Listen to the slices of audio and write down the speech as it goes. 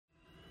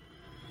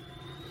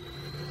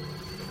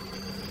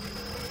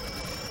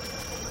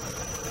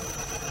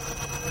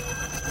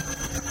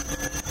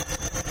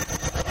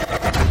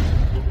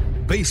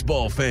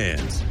baseball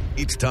fans.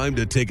 It's time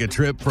to take a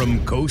trip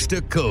from coast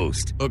to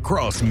coast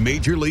across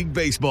Major League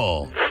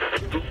Baseball. There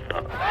it goes,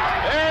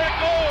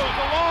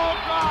 a long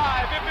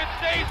drive. If it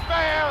stays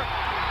fair,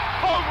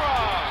 home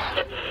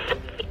run.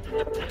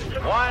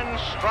 One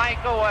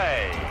strike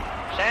away.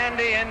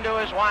 Sandy into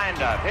his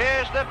windup.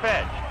 Here's the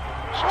pitch.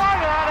 Swung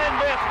on and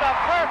missed a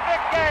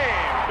perfect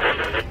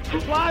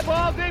game. Fly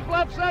ball deep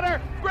left center.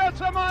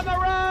 Grissom on the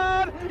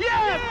run.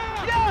 Yes!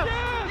 The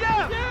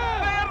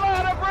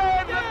Atlanta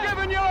Braves have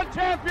given you a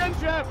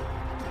championship.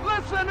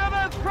 Listen to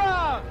this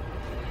crowd.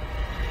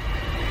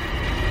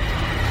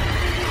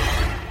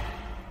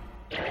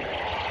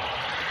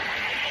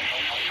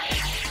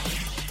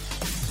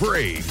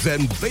 Braves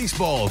and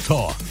baseball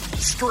talk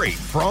straight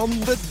from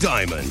the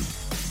diamond.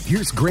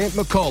 Here's Grant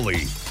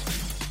McCauley.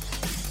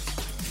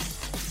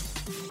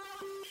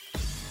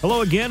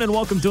 Hello again, and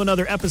welcome to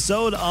another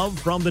episode of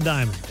From the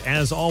Diamond.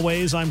 As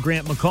always, I'm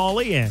Grant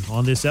McCauley, and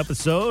on this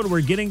episode,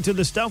 we're getting to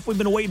the stuff we've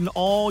been waiting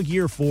all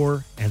year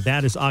for, and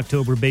that is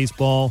October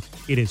baseball.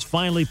 It is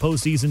finally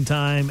postseason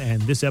time,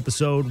 and this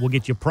episode will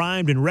get you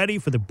primed and ready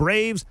for the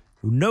Braves,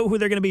 who know who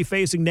they're going to be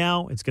facing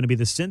now. It's going to be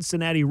the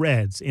Cincinnati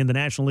Reds in the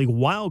National League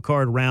Wild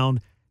Card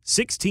round.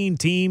 16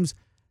 teams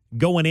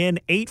going in,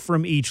 8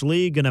 from each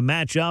league, going to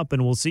match up,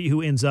 and we'll see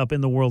who ends up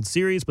in the World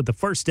Series. But the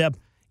first step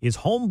is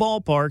home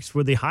ballparks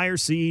for the higher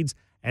seeds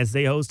as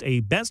they host a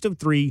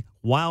best-of-3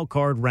 wild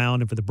card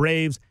round. And for the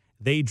Braves,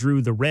 they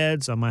drew the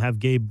Reds. I'm going to have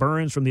Gabe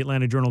Burns from the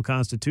Atlanta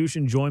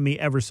Journal-Constitution join me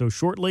ever so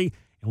shortly,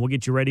 and we'll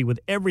get you ready with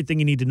everything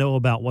you need to know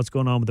about what's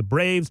going on with the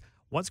Braves,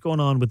 what's going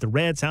on with the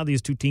Reds, how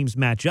these two teams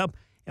match up,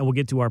 and we'll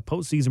get to our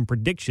postseason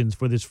predictions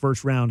for this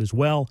first round as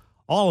well.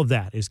 All of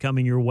that is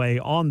coming your way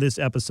on this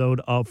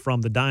episode of From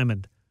the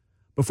Diamond.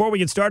 Before we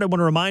get started, I want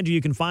to remind you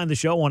can find the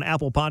show on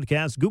Apple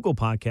Podcasts, Google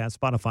Podcasts,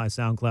 Spotify,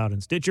 SoundCloud,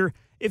 and Stitcher.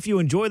 If you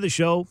enjoy the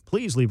show,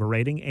 please leave a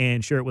rating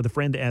and share it with a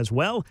friend as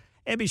well.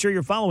 And be sure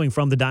you're following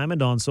From the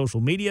Diamond on social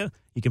media.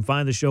 You can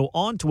find the show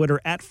on Twitter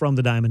at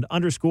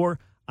FromTheDiamond_.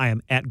 I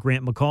am at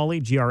Grant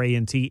McCauley,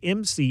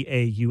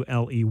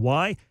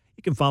 GrantMccauley.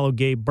 You can follow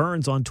Gabe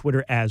Burns on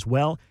Twitter as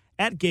well,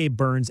 at Gabe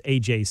Burns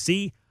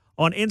AJC.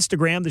 On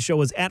Instagram, the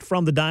show is at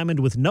From the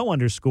Diamond with no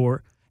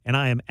underscore. And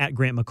I am at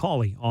Grant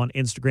McCauley on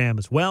Instagram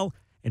as well.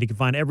 And you can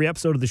find every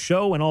episode of the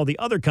show and all the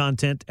other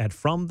content at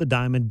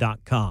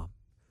FromTheDiamond.com.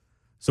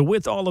 So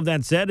with all of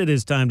that said, it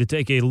is time to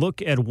take a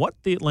look at what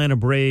the Atlanta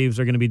Braves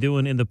are going to be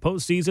doing in the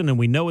postseason. And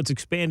we know it's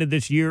expanded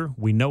this year.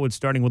 We know it's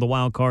starting with a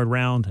wild card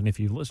round. And if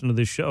you've listened to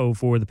this show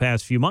for the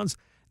past few months,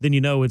 then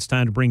you know it's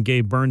time to bring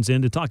Gabe Burns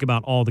in to talk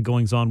about all the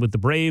goings-on with the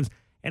Braves.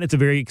 And it's a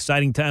very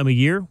exciting time of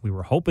year. We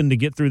were hoping to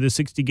get through the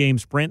 60-game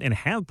sprint and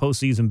have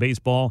postseason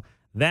baseball.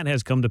 That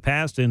has come to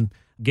pass. And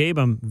Gabe,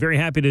 I'm very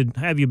happy to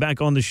have you back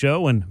on the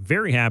show and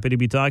very happy to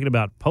be talking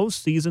about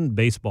postseason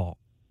baseball.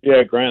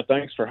 Yeah, Grant,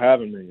 thanks for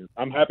having me.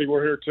 I'm happy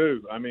we're here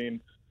too. I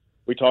mean,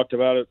 we talked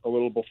about it a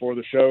little before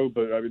the show,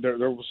 but I mean,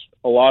 there was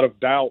a lot of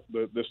doubt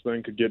that this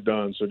thing could get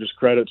done. So just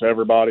credit to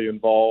everybody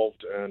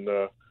involved, and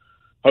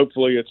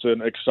hopefully it's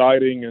an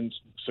exciting and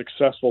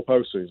successful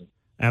postseason.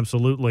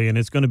 Absolutely, and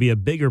it's going to be a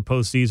bigger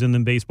postseason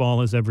than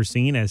baseball has ever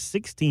seen, as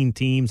 16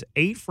 teams,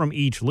 8 from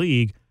each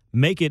league,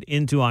 make it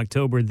into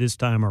October this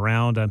time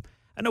around. I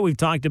know we've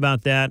talked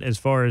about that as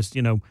far as,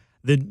 you know,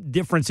 the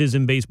differences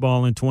in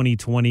baseball in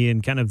 2020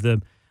 and kind of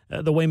the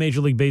way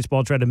Major League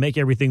Baseball tried to make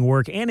everything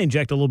work and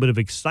inject a little bit of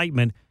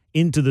excitement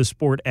into the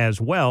sport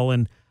as well.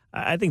 And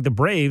I think the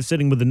Braves,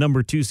 sitting with the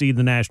number 2 seed in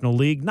the National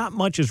League, not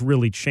much has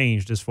really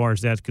changed as far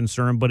as that's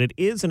concerned, but it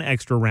is an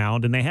extra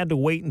round, and they had to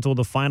wait until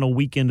the final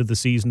weekend of the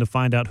season to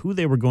find out who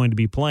they were going to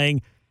be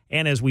playing.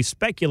 And as we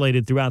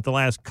speculated throughout the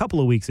last couple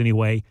of weeks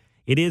anyway,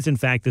 it is, in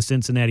fact, the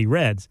Cincinnati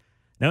Reds.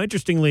 Now,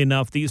 interestingly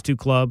enough, these two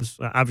clubs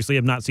obviously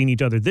have not seen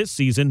each other this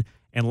season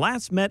and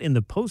last met in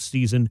the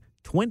postseason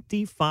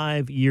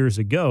 25 years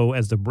ago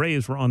as the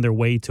Braves were on their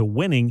way to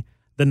winning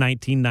the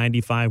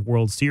 1995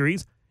 World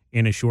Series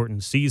in a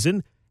shortened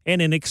season and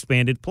in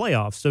expanded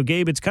playoffs. So,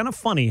 Gabe, it's kind of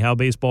funny how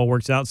baseball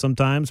works out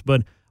sometimes,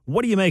 but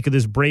what do you make of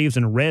this Braves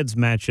and Reds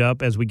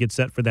matchup as we get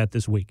set for that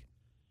this week?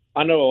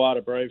 I know a lot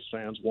of Braves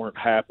fans weren't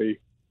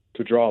happy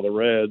to draw the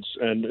Reds,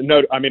 and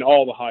no, I mean,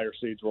 all the higher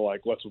seeds were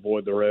like, let's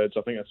avoid the Reds.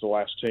 I think that's the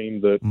last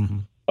team that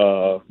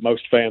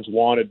most fans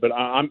wanted, but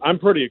I'm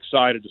pretty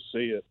excited to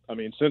see it. I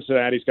mean,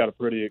 Cincinnati's got a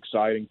pretty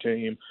exciting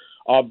team.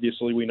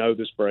 Obviously, we know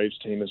this Braves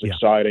team is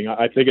exciting.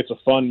 I think it's a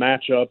fun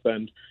matchup,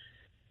 and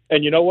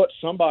you know what?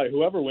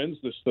 Whoever wins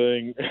this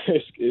thing,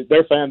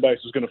 their fan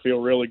base is going to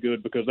feel really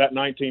good, because that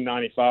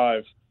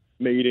 1995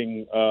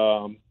 meeting,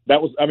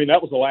 that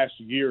was the last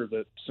year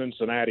that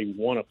Cincinnati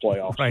won a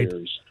playoff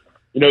series.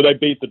 You know, they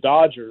beat the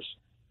Dodgers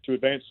to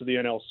advance to the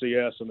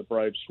NLCS, and the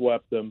Braves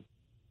swept them.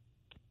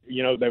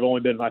 You know, they've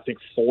only been, I think,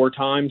 4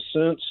 times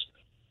since.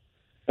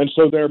 And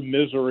so their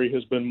misery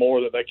has been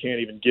more that they can't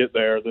even get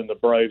there than the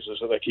Braves is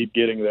that they keep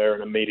getting there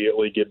and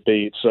immediately get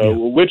beat. So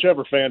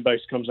whichever fan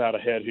base comes out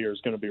ahead here is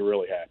going to be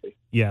really happy.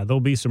 Yeah, there'll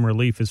be some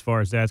relief as far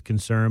as that's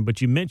concerned.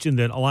 But you mentioned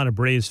that a lot of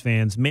Braves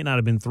fans may not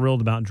have been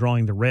thrilled about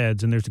drawing the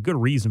Reds, and there's a good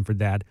reason for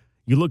that.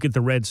 you look at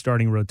the Reds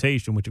starting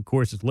rotation, which of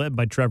course is led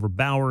by Trevor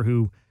Bauer,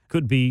 who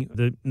could be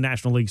the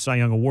National League Cy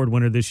Young Award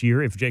winner this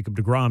year if Jacob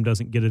deGrom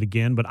doesn't get it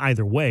again. But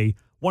either way,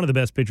 one of the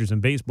best pitchers in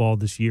baseball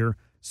this year.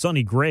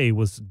 Sonny Gray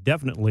was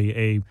definitely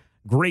a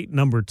great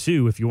number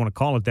 2, if you want to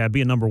call it that,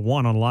 being number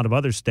 1 on a lot of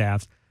other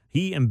staffs.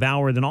 He and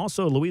Bauer, then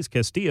also Luis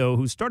Castillo,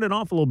 who started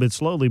off a little bit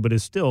slowly but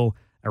is still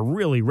a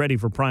really ready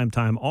for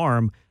primetime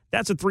arm.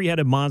 That's a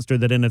 3-headed monster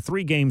that in a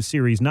 3-game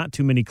series, not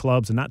too many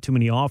clubs and not too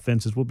many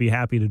offenses will be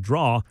happy to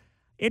draw.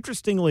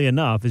 Interestingly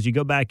enough, as you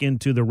go back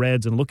into the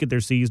Reds and look at their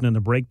season and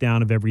the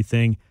breakdown of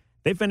everything,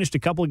 they finished a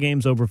couple of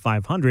games over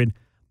 500,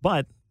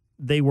 but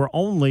they were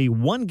only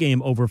 1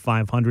 game over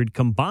 500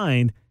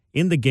 combined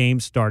in the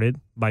games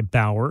started by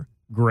Bauer,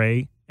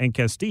 Gray, and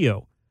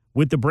Castillo.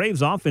 With the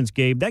Braves offense,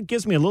 Gabe, that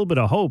gives me a little bit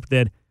of hope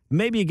that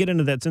maybe you get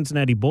into that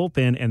Cincinnati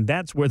bullpen, and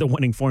that's where the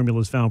winning formula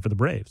is found for the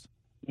Braves.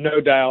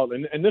 No doubt,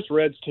 and this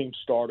Reds team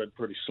started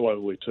pretty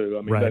slowly too.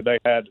 I mean, right. they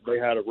had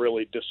a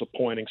really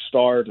disappointing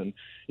start, and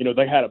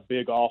they had a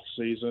big off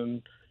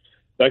season.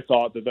 They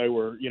thought that they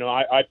were,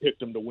 I picked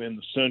them to win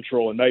the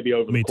Central, and maybe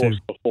over the course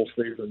of a full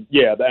season,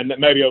 and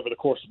maybe over the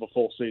course of a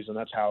full season,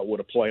 that's how it would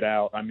have played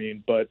out. I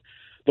mean, but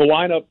the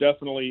lineup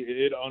definitely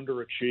it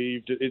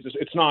underachieved.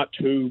 It's not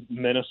too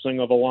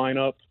menacing of a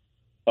lineup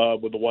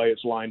with the way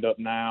it's lined up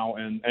now,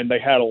 and they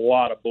had a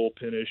lot of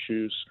bullpen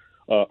issues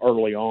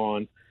early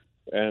on.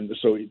 And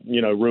so,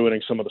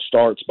 ruining some of the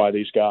starts by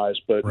these guys.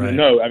 But right.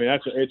 no, I mean,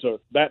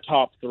 that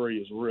top 3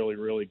 is really,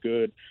 really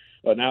good.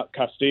 Now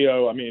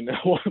Castillo, I mean,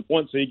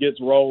 once he gets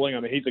rolling, I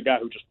mean, he's a guy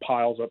who just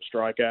piles up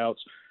strikeouts.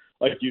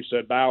 Like you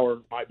said, Bauer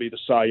might be the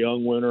Cy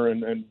Young winner,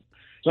 and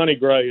Sonny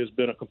Gray has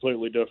been a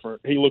completely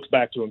different. He looks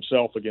back to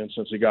himself again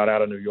since he got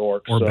out of New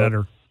York. Or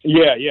better.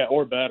 Yeah,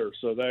 or better.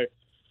 So they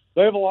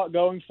have a lot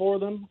going for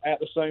them. At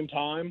the same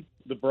time,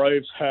 the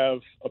Braves have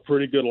a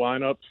pretty good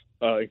lineup.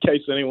 In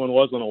case anyone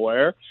wasn't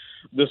aware,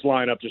 this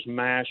lineup just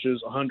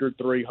mashes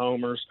 103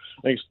 homers.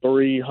 I think it's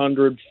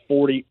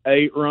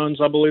 348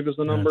 runs, I believe is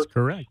the number. That's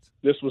correct.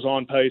 This was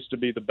on pace to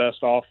be the best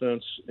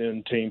offense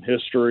in team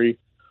history.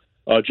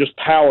 Just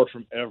power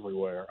from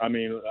everywhere. I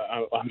mean,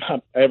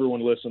 everyone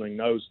listening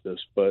knows this,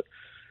 but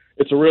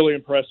it's a really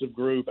impressive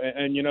group.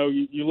 And you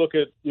look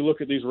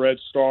at these Red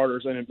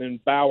starters,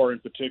 and Bauer in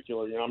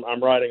particular.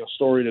 I'm writing a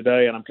story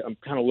today, and I'm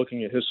kind of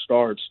looking at his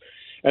starts.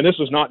 And this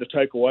is not to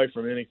take away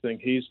from anything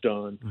he's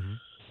done,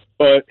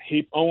 but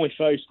he only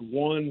faced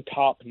 1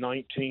 top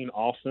 19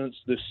 offense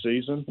this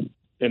season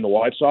in the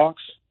White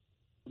Sox.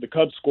 The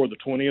Cubs scored the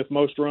 20th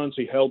most runs.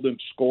 He held them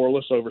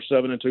scoreless over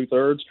 7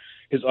 2/3.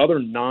 His other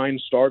 9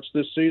 starts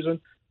this season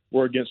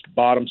were against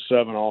bottom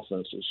 7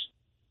 offenses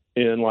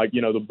in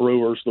the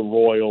Brewers, the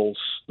Royals,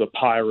 the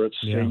Pirates,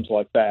 teams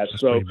like that.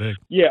 That's so,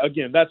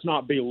 again, that's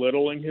not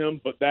belittling him,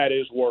 but that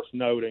is worth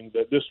noting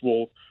that this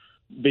will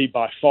be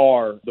by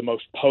far the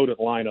most potent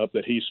lineup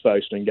that he's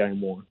faced in Game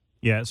 1.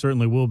 Yeah, it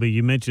certainly will be.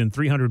 You mentioned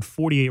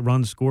 348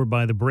 runs scored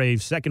by the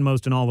Braves, second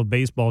most in all of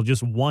baseball,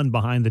 just 1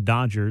 behind the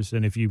Dodgers.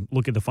 And if you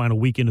look at the final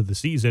weekend of the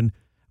season,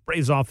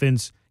 Braves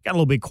offense got a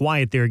little bit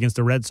quiet there against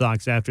the Red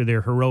Sox after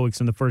their heroics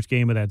in the first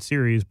game of that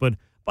series. But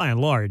by and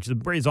large, the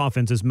Braves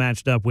offense is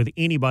matched up with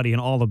anybody in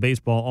all of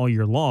baseball all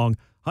year long.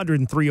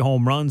 103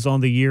 home runs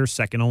on the year,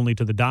 second only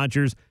to the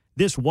Dodgers.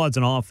 This was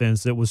an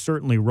offense that was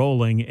certainly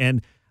rolling.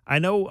 And I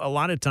know a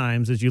lot of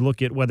times as you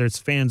look at whether it's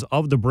fans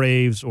of the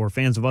Braves or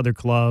fans of other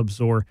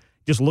clubs or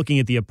just looking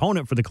at the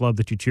opponent for the club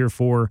that you cheer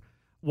for,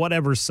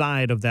 whatever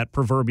side of that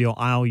proverbial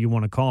aisle you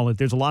want to call it,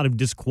 there's a lot of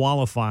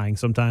disqualifying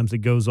sometimes that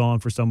goes on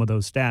for some of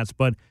those stats.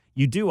 But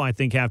you do, I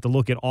think, have to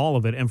look at all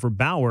of it. And for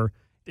Bauer,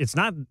 it's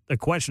not a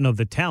question of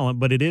the talent,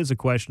 but it is a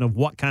question of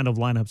what kind of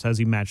lineups has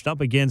he matched up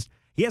against.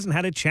 He hasn't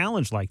had a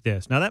challenge like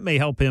this. Now, that may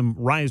help him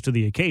rise to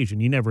the occasion.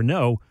 You never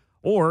know.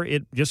 Or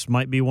it just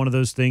might be one of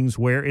those things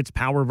where it's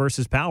power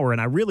versus power.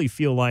 And I really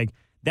feel like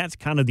that's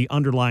kind of the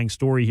underlying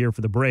story here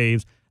for the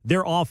Braves.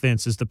 Their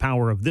offense is the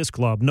power of this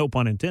club, no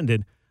pun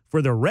intended.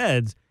 For the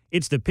Reds,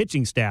 it's the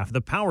pitching staff,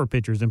 the power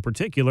pitchers in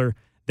particular,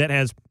 that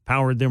has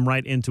powered them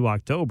right into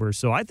October.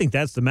 So I think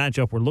that's the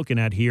matchup we're looking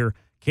at here.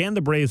 Can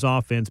the Braves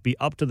offense be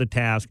up to the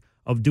task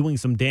of doing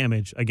some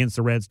damage against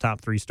the Reds' top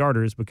 3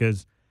 starters?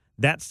 Because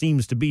that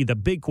seems to be the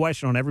big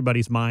question on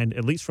everybody's mind,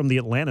 at least from the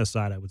Atlanta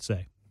side, I would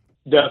say.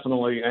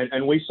 Definitely.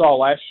 And we saw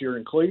last year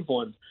in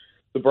Cleveland,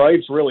 the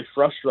Braves really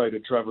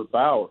frustrated Trevor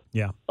Bauer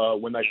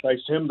when they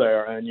faced him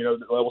there. And, there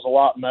was a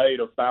lot made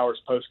of Bauer's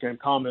post-game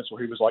comments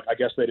where he was like, I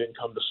guess they didn't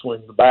come to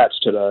swing the bats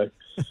today.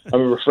 I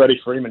remember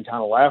Freddie Freeman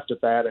kind of laughed at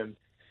that. And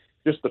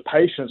just the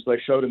patience they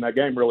showed in that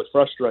game really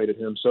frustrated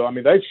him. So, I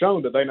mean, they've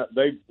shown that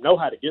they know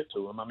how to get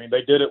to him. I mean,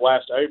 they did it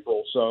last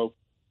April. So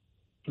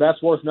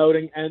that's worth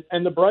noting.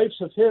 And the Braves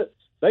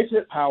they've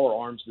hit power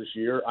arms this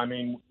year. I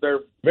mean, they're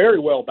very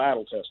well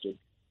battle-tested.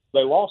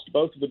 They lost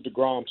both of the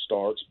DeGrom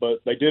starts, but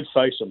they did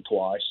face him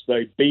twice.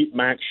 They beat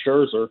Max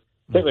Scherzer.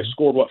 I think they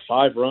scored,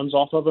 5 runs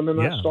off of him in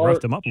that start? Yeah,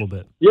 roughed him up a little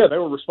bit. Yeah, they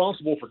were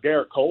responsible for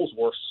Garrett Cole's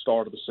worst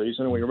start of the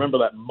season. And we remember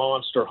that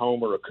monster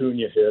homer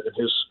Acuna hit in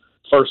his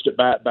first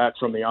at-bat back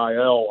from the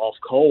IL off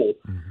Cole.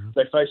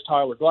 They faced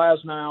Tyler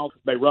Glasnow.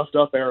 They roughed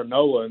up Aaron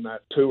Nola in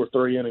that 2 or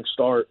 3 inning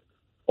start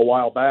a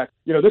while back.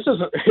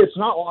 It's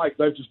not like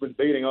they've just been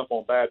beating up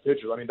on bad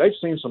pitchers. I mean, they've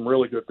seen some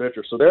really good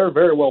pitchers, so they're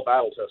very well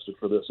battle-tested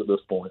for this at this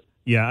point.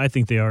 Yeah, I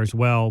think they are as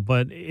well,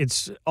 but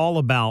it's all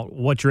about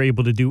what you're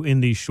able to do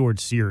in these short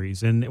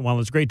series. And while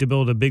it's great to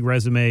build a big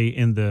resume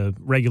in the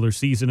regular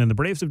season, and the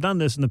Braves have done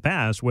this in the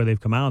past where they've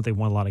come out, they've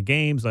won a lot of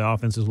games, the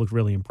offenses look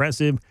really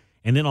impressive,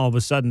 and then all of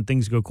a sudden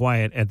things go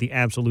quiet at the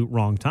absolute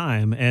wrong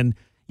time. And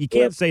you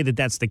can't say that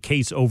that's the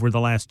case over the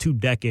last 2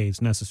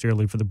 decades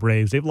necessarily for the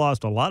Braves. They've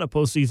lost a lot of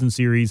postseason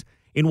series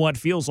in what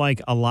feels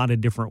like a lot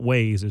of different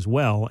ways as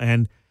well.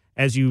 And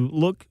as you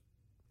look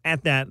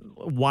at that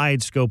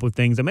wide scope of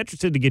things, I'm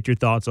interested to get your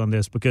thoughts on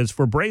this, because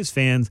for Braves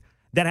fans,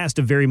 that has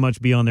to very much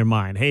be on their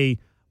mind. Hey,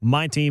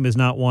 my team has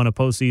not won a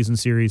postseason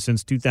series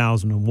since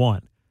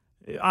 2001.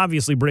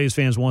 Obviously, Braves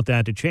fans want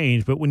that to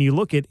change, but when you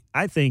look at,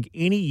 I think,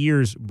 any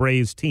year's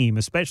Braves team,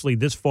 especially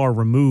this far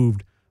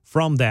removed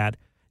from that,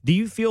 do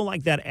you feel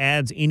like that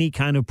adds any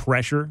kind of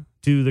pressure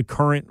to the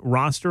current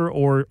roster,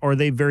 or are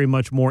they very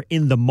much more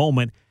in the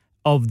moment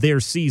of their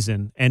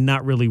season and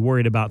not really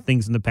worried about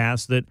things in the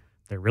past that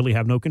they really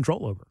have no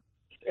control over?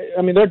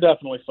 I mean, they're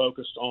definitely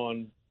focused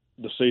on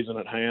the season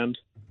at hand,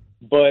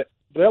 but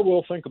they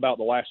will think about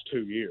the last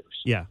 2 years.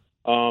 Yeah.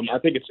 I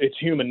think it's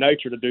human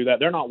nature to do that.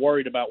 They're not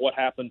worried about what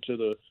happened to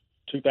the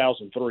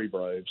 2003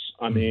 Braves.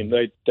 I mean,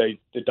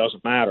 it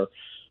doesn't matter.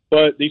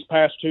 But these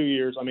past 2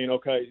 years, I mean,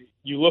 okay,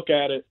 you look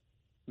at it,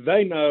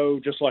 they know,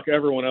 just like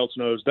everyone else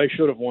knows, they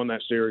should have won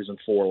that series in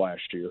 4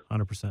 last year.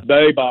 100%.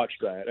 They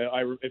botched that.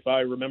 If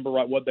I remember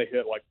right, what they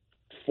hit, like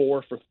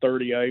 4 for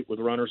 38 with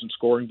runners in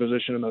scoring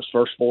position in those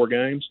first 4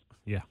 games.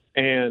 Yeah.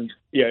 And,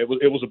 yeah,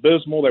 it was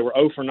abysmal. They were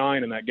 0 for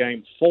 9 in that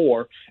Game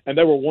 4, and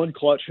they were one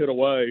clutch hit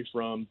away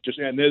from just –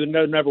 and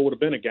there never would have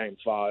been a Game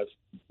 5,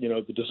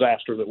 the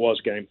disaster that was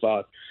Game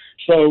 5.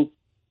 So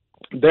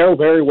they're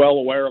very well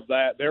aware of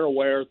that. They're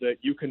aware that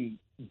you can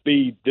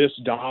be this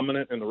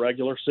dominant in the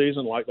regular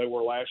season like they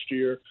were last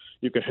year.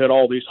 You can hit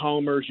all these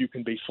homers. You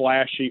can be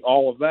flashy,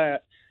 all of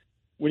that.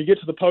 When you get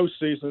to the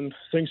postseason,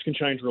 things can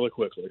change really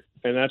quickly,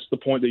 and that's the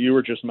point that you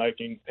were just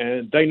making,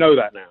 and they know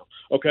that now.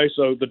 Okay,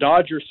 so the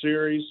Dodgers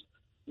series,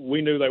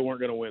 we knew they weren't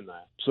going to win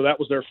that. So that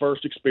was their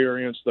first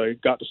experience. They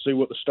got to see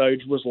what the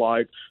stage was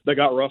like. They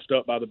got roughed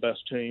up by the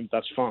best team.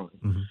 That's fine.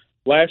 Mm-hmm.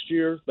 Last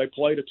year, they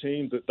played a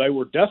team that they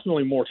were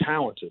definitely more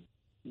talented.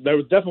 They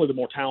were definitely the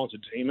more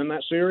talented team in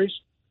that series.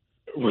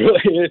 Really,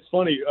 it's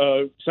funny.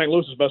 St.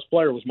 Louis's best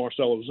player was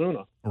Marcell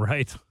Ozuna.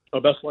 Right.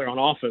 Best player on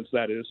offense,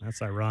 that is.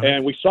 That's ironic.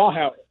 And we saw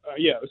how,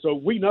 so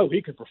we know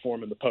he could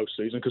perform in the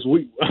postseason because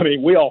we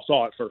all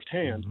saw it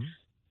firsthand. Mm-hmm.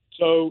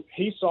 So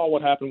he saw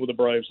what happened with the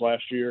Braves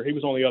last year. He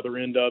was on the other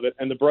end of it,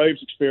 and the Braves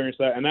experienced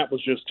that, and that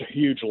was just a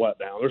huge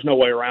letdown. There's no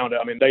way around it.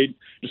 I mean, they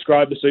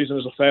described the season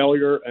as a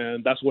failure,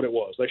 and that's what it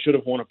was. They should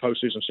have won a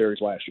postseason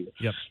series last year.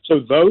 Yep. So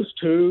those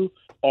two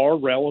are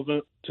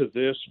relevant to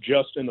this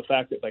just in the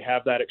fact that they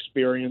have that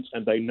experience,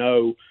 and they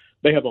know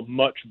they have a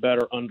much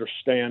better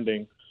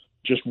understanding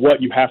just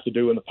what you have to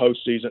do in the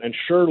postseason. And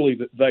surely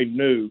that they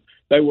knew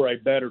they were a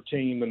better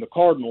team than the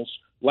Cardinals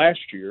last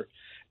year.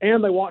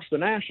 And they watched the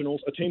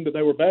Nationals, a team that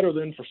they were better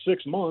than for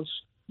 6 months,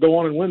 go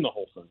on and win the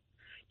whole thing.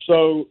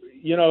 So,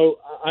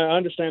 I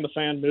understand the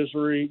fan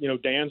misery.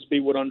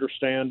 Dansby would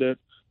understand it.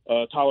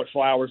 Tyler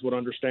Flowers would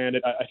understand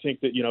it. I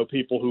think that,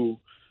 people who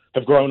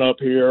have grown up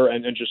here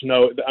and just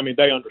know,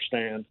 they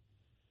understand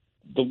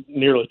the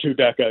nearly 2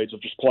 decades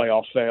of just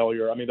playoff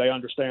failure. They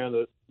understand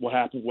that what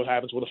happens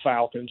with the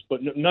Falcons,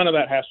 but none of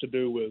that has to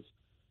do with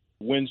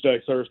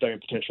Wednesday, Thursday, and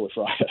potentially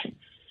Friday.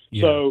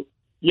 Yeah. So,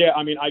 yeah,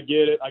 I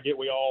get it. I get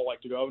we all like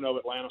to go,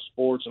 Atlanta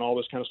sports and all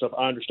this kind of stuff.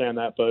 I understand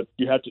that, but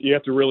you have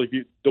to really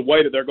view the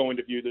way that they're going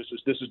to view this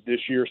is this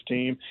year's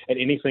team, and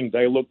anything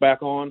they look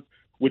back on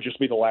would just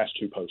be the last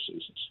 2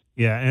 postseasons.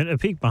 Yeah, and a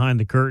peek behind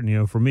the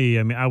curtain, for me,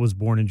 I was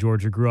born in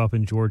Georgia, grew up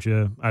in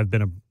Georgia. I've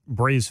been a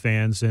Braves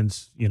fan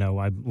since,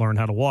 I learned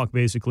how to walk,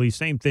 basically.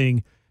 Same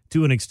thing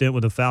to an extent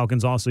with the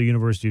Falcons, also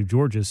University of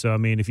Georgia. So,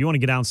 if you want to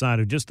get outside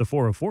of just the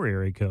 404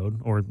 area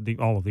code or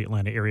all of the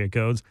Atlanta area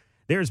codes,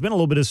 there's been a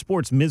little bit of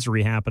sports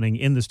misery happening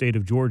in the state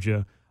of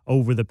Georgia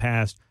over the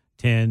past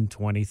 10,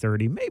 20,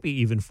 30, maybe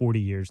even 40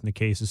 years in the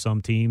case of some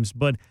teams.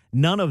 But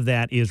none of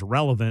that is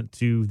relevant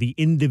to the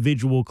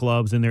individual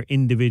clubs and their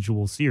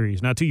individual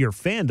series. Now, to your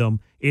fandom,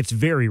 it's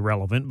very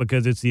relevant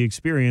because it's the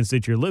experience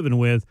that you're living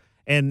with,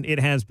 and it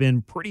has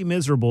been pretty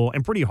miserable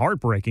and pretty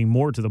heartbreaking,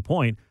 more to the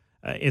point.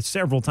 It's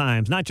several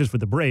times, not just for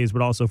the Braves,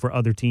 but also for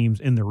other teams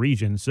in the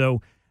region.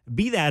 So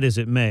be that as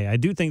it may, I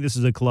do think this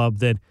is a club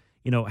that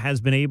has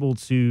been able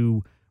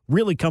to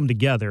really come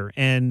together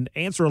and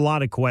answer a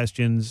lot of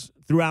questions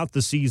throughout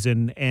the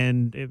season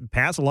and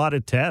pass a lot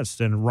of tests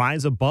and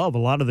rise above a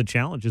lot of the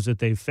challenges that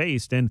they've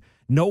faced. And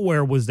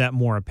nowhere was that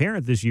more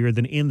apparent this year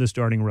than in the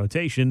starting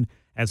rotation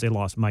as they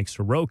lost Mike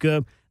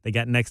Soroka. They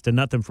got next to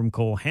nothing from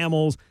Cole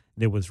Hamels.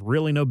 There was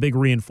really no big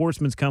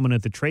reinforcements coming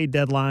at the trade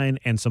deadline,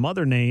 and some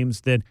other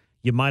names that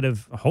you might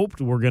have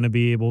hoped were going to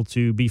be able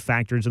to be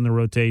factors in the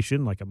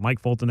rotation, like a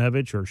Mike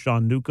Foltynewicz or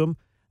Sean Newcomb.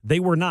 they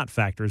were not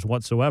factors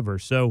whatsoever.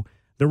 So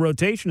the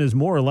rotation has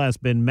more or less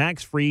been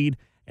Max Fried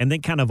and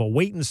then kind of a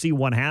wait and see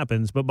what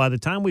happens. But by the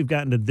time we've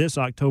gotten to this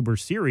October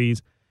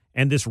series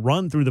and this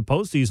run through the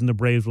postseason the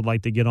Braves would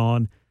like to get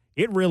on,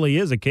 it really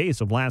is a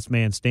case of last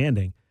man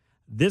standing.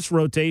 This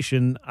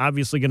rotation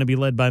obviously going to be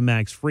led by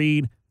Max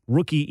Fried,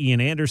 rookie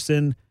Ian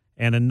Anderson,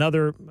 and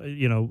another,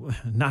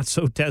 not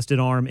so tested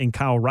arm in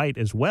Kyle Wright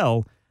as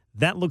well.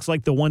 That looks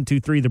like the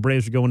 1-2-3 the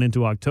Braves are going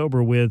into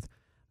October with.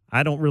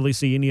 I don't really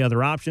see any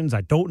other options.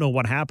 I don't know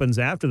what happens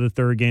after the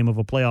third game of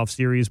a playoff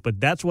series, but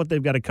that's what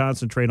they've got to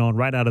concentrate on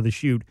right out of the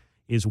chute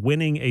is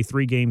winning a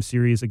 3-game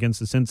series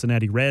against the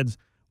Cincinnati Reds.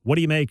 What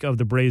do you make of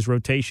the Braves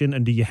rotation,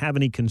 and do you have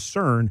any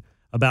concern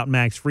about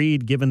Max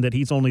Fried, given that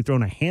he's only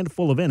thrown a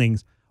handful of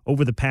innings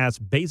over the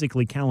past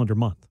basically calendar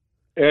month?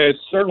 It's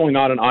certainly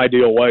not an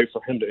ideal way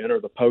for him to enter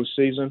the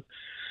postseason.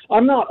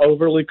 I'm not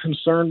overly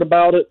concerned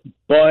about it,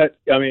 but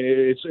I mean,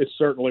 it's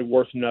certainly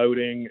worth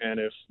noting. And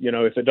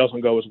if it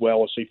doesn't go as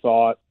well as he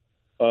thought,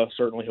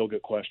 certainly he'll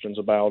get questions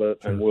about it,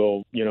 and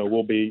we'll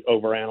be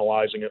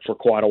overanalyzing it for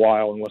quite a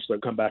while unless they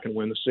come back and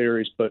win the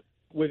series. But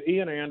with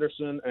Ian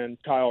Anderson and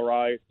Kyle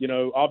Wright,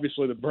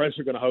 obviously the Braves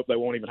are going to hope they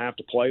won't even have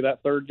to play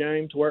that third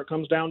game to where it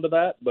comes down to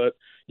that. But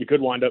you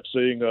could wind up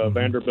seeing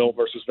Vanderbilt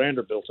versus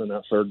Vanderbilt in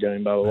that third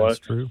game, by the way. That's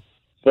true.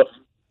 But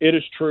it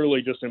is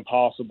truly just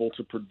impossible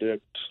to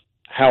predict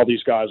how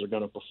these guys are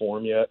going to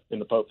perform yet in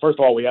the post. First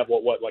of all, we have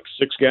like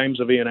 6 games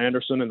of Ian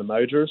Anderson in the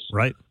majors.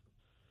 Right.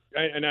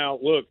 And now,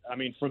 look, I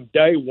mean, from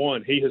day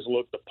one, he has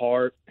looked the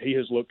part. He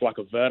has looked like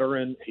a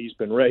veteran. He's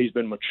been ready. He's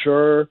been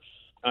mature.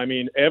 I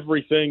mean,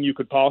 everything you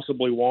could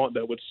possibly want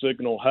that would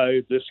signal,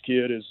 hey, this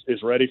kid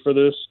is ready for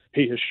this,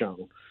 he has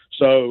shown.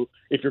 So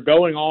if you're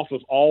going off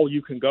of all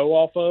you can go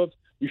off of,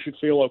 you should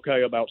feel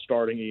okay about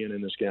starting Ian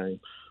in this game.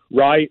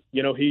 Right?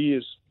 He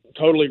is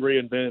totally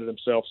reinvented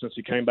himself since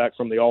he came back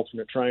from the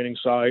alternate training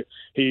site.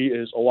 He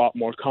is a lot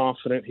more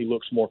confident. He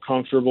looks more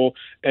comfortable.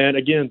 And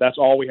again, that's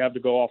all we have to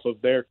go off of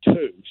there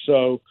too.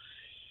 So,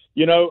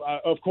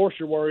 of course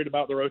you're worried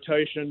about the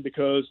rotation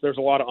because there's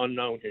a lot of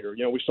unknown here.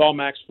 We saw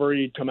Max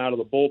Fried come out of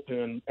the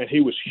bullpen, and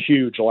he was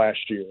huge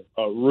last year.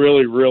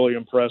 Really, really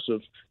impressive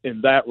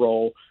in that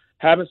role.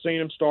 Haven't seen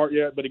him start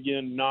yet, but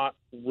again, not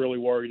really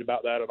worried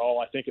about that at all.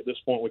 I think at this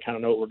point we kind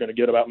of know what we're going to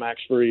get about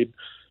Max Fried.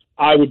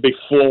 I would be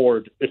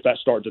floored if that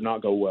start did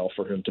not go well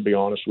for him, to be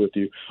honest with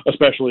you,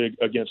 especially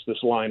against this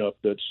lineup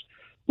that's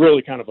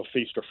really kind of a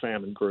feast or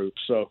famine group.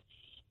 So,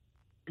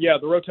 yeah,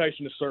 the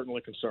rotation is certainly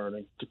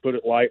concerning, to put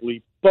it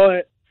lightly,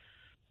 but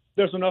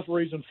there's enough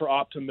reason for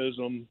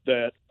optimism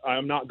that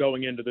I'm not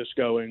going into this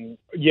going,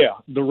 yeah,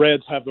 the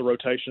Reds have the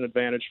rotation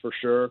advantage for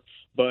sure,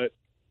 but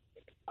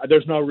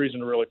there's no reason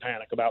to really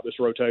panic about this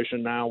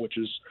rotation now, which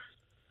is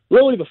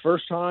really the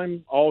first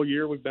time all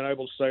year we've been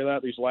able to say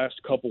that these last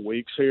couple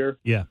weeks here.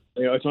 Yeah.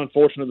 It's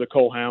unfortunate that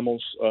Cole Hamels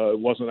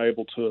wasn't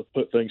able to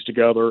put things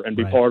together and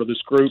be part of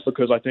this group,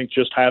 because I think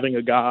just having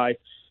a guy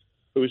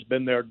who's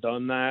been there,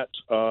 done that,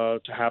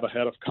 to have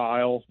ahead of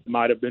Kyle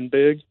might have been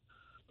big.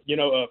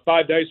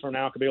 5 days from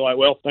now, it could be like,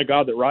 well, thank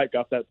God that Wright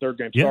got that third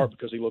game start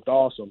because he looked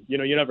awesome.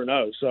 You never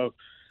know. So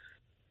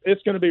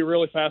it's going to be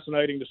really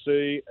fascinating to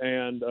see.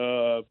 And,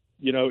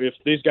 if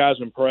these guys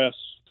impress,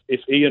 if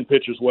Ian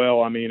pitches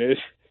well, I mean,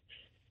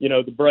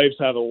 the Braves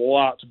have a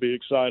lot to be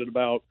excited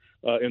about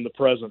in the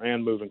present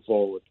and moving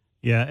forward.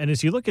 Yeah, and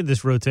as you look at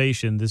this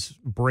rotation, this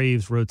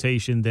Braves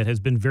rotation that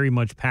has been very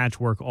much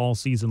patchwork all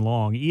season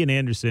long, Ian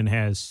Anderson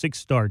has 6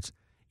 starts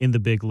in the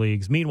big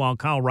leagues. Meanwhile,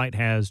 Kyle Wright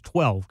has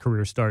 12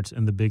 career starts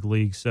in the big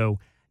leagues, so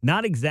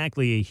not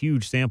exactly a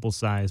huge sample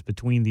size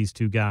between these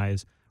two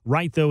guys.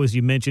 Wright, though, as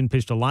you mentioned,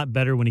 pitched a lot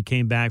better when he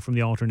came back from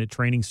the alternate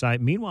training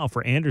site. Meanwhile,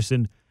 for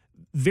Anderson,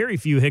 very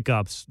few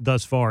hiccups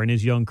thus far in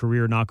his young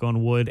career, knock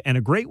on wood, and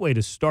a great way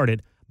to start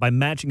it by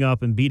matching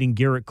up and beating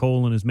Garrett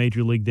Cole in his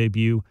major league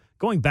debut,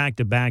 going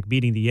back-to-back,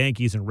 beating the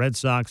Yankees and Red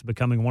Sox,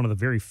 becoming one of the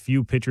very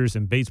few pitchers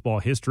in baseball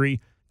history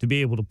to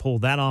be able to pull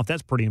that off.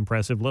 That's pretty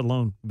impressive, let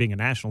alone being a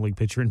National League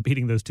pitcher and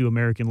beating those 2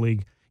 American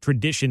League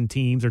tradition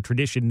teams, or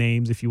tradition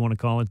names if you want to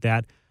call it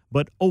that.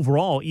 But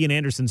overall, Ian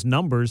Anderson's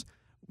numbers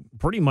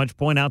pretty much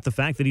point out the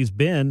fact that he's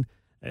been,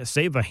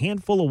 save a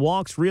handful of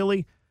walks,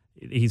 really,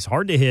 he's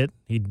hard to hit.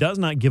 He does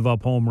not give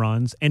up home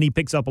runs, and he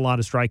picks up a lot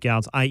of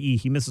strikeouts, i.e.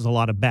 he misses a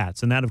lot of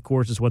bats. And that, of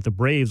course, is what the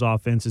Braves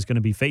offense is going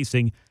to be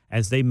facing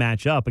as they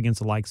match up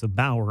against the likes of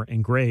Bauer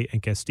and Gray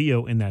and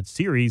Castillo in that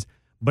series.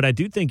 But I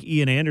do think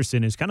Ian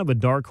Anderson is kind of a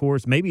dark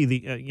horse, maybe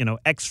the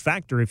X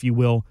factor, if you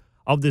will,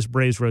 of this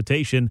Braves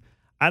rotation.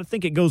 I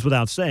think it goes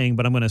without saying,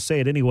 but I'm going to say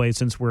it anyway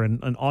since we're in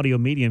an audio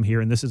medium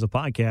here and this is a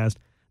podcast.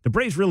 The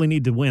Braves really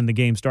need to win the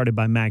game started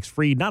by Max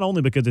Fried, not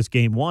only because it's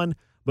game 1,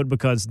 but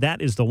because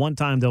that is the one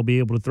time they'll be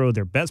able to throw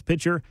their best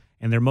pitcher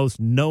and their most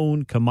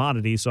known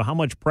commodity. So how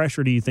much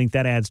pressure do you think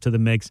that adds to the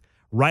mix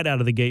right out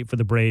of the gate for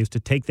the Braves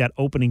to take that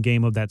opening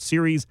game of that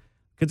series?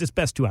 Because it's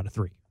best 2 out of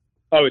 3.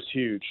 Oh, it's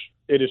huge.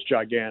 It is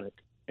gigantic.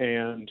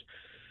 And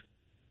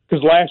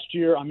because last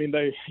year, I mean,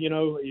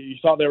 you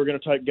thought they were going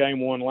to take game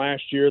 1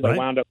 last year. They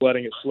wound up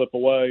letting it slip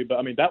away. But,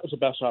 I mean, that was the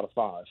best out of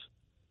 5.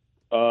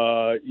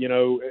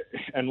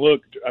 And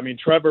look, I mean,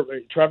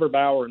 Trevor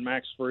Bauer and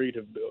Max Fried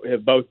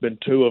have both been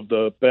two of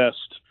the best,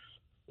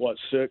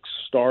 6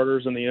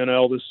 starters in the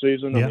NL this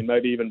season. Yeah. I mean,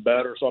 maybe even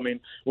better. So, I mean,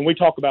 when we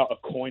talk about a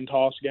coin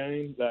toss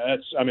game,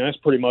 that's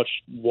pretty much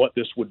what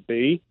this would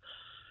be.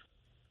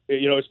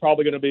 It's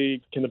probably going to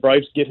be, can the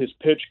Braves get his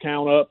pitch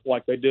count up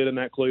like they did in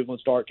that Cleveland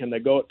start? Can they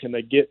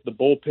get the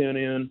bullpen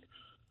in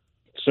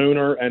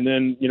sooner? And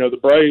then, the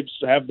Braves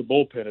have the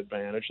bullpen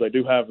advantage. They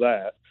do have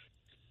that.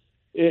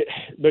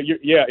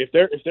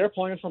 If they're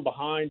playing from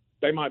behind,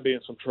 they might be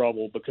in some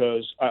trouble,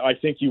 because I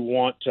think you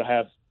want to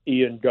have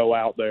Ian go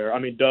out there. I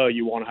mean,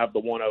 you want to have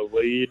the 1-0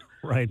 lead.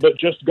 Right. But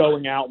just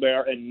going out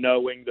there and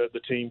knowing that the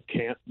team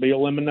can't be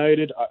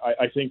eliminated,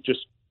 I think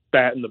just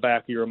that in the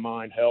back of your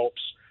mind helps.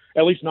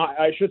 At least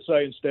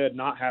instead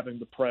not having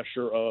the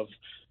pressure of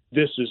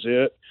this is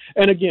it.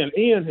 And again,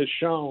 Ian has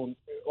shown,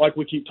 like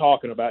we keep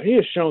talking about, he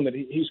has shown that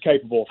he's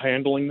capable of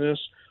handling this,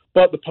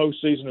 but the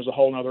postseason is a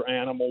whole other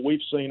animal. We've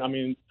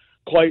seen,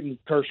 Clayton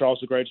Kershaw is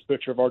the greatest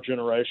pitcher of our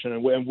generation,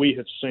 and we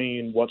have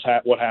seen what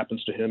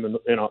happens to him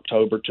in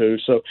October too.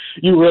 So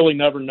you really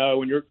never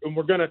know,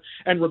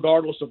 and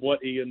regardless of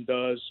what Ian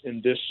does in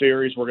this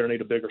series, we're gonna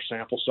need a bigger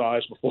sample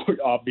size before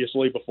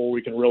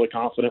we can really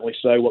confidently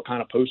say what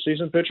kind of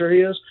postseason pitcher he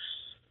is.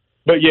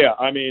 But yeah,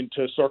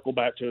 to circle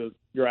back to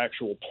your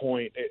actual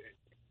point,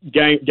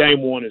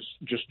 game one is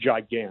just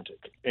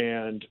gigantic,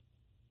 and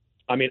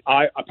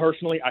I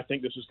personally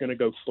think this is going to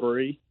go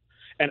 3.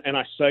 And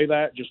I say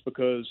that just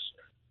because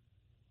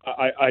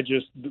I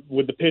just,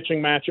 with the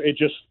pitching match, it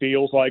just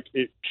feels like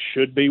it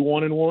should be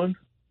 1-1.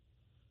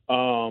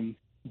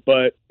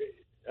 But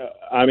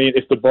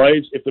if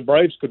the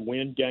Braves could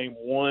win game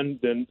 1,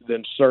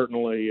 then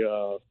certainly,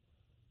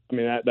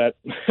 that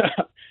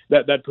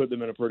put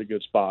them in a pretty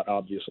good spot,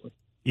 obviously.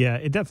 Yeah,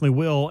 it definitely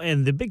will.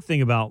 And the big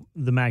thing about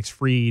the Max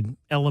Fried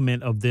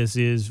element of this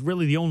is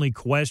really the only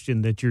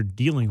question that you're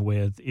dealing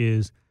with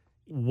is,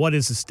 what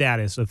is the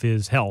status of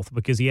his health?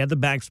 Because he had the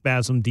back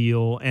spasm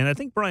deal, and I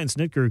think Brian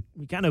Snitker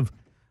kind of,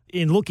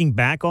 in looking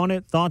back on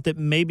it, thought that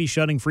maybe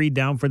shutting Fried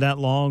down for that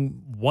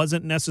long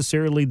wasn't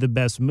necessarily the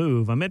best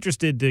move. I'm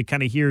interested to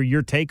kind of hear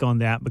your take on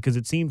that, because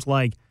it seems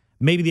like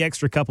maybe the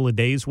extra couple of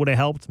days would have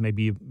helped.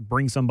 Maybe you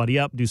bring somebody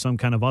up, do some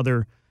kind of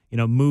other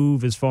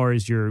move as far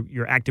as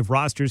your active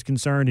roster is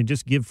concerned, and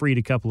just give Fried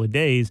a couple of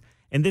days.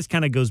 And this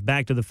kind of goes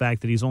back to the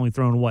fact that he's only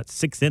thrown,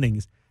 6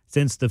 innings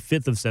since the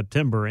 5th of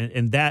September.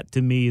 And that,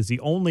 to me, is the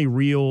only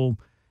real,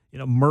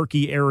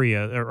 murky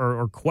area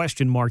or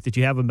question mark that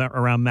you have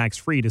around Max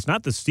Fried. It's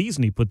not the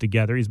season he put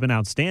together. He's been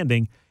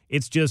outstanding.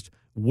 It's just,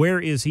 where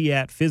is he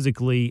at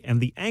physically?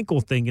 And the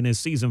ankle thing in his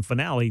season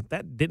finale,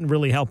 that didn't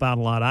really help out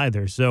a lot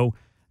either. So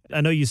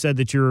I know you said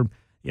that your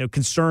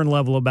concern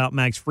level about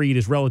Max Fried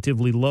is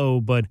relatively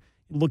low, but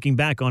looking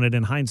back on it,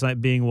 in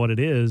hindsight being what it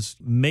is,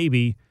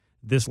 maybe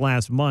this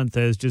last month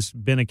has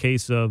just been a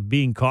case of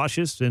being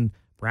cautious, and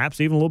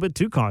perhaps even a little bit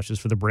too cautious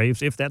for the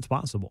Braves, if that's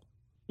possible.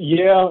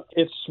 Yeah,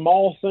 it's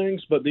small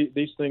things, but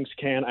these things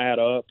can add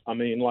up.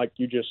 Like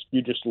you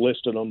just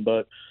listed them,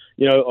 but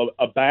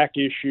a back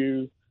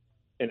issue,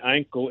 an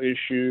ankle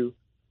issue,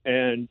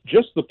 and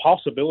just the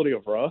possibility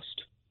of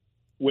rust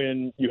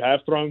when you have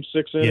thrown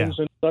 6 innings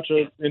in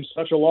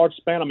such a large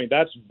span.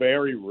 That's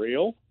very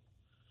real.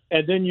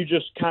 And then you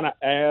just kind of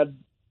add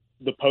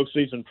the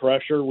postseason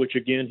pressure, which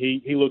again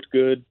he looked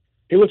good.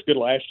 He looked good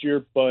last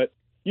year, but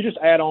you just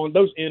add on,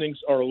 those innings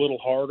are a little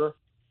harder.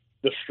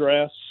 The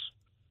stress,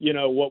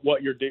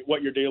 what you're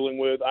dealing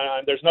with.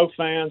 There's no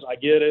fans. I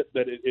get it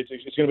that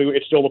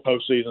it's still the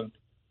postseason.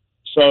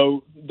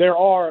 So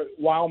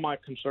while my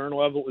concern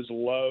level is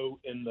low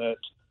in that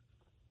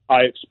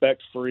I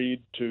expect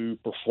Fried to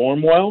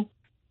perform well,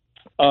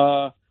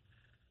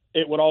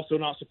 it would also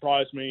not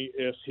surprise me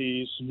if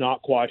he's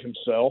not quite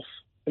himself.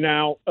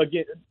 Now,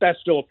 again, that's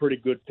still a pretty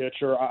good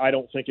pitcher. I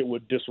don't think it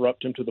would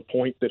disrupt him to the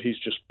point that he's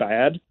just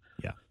bad.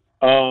 Yeah.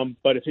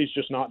 But if he's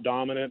just not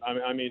dominant,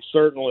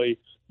 certainly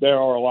there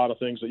are a lot of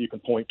things that you can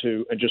point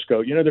to and just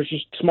go, there's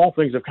just small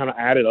things that have kind of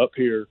added up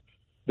here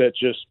that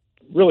just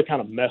really kind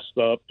of messed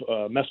up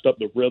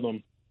the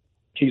rhythm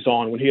he's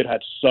on when he had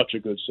such a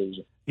good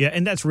season. Yeah,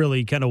 and that's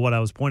really kind of what I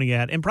was pointing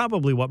at, and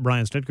probably what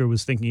Brian Snitker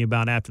was thinking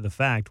about after the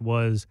fact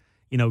was,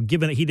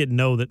 given that he didn't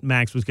know that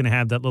Max was going to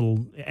have that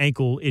little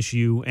ankle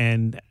issue,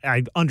 and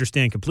I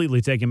understand completely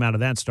taking him out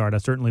of that start. I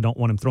certainly don't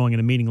want him throwing in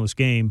a meaningless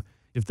game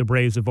if the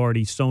Braves have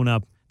already sewn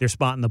up their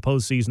spot in the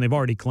postseason. They've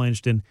already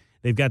clinched, and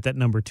they've got that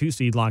number 2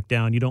 seed locked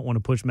down. You don't want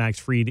to push Max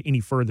Fried any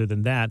further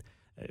than that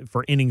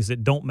for innings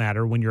that don't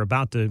matter when you're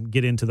about to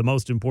get into the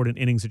most important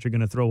innings that you're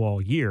going to throw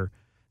all year.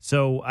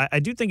 So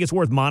I do think it's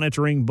worth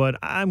monitoring, but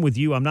I'm with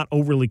you. I'm not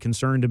overly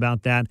concerned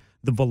about that.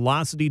 The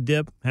velocity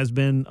dip has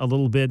been a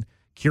little bit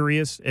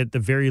curious at the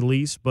very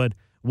least, but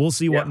we'll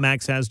see what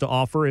Max has to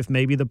offer. If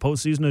maybe the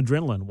postseason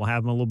adrenaline will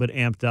have him a little bit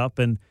amped up,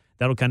 and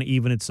that'll kind of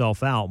even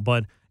itself out.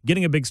 But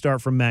getting a big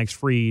start from Max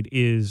Fried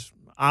is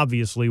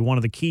obviously one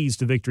of the keys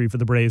to victory for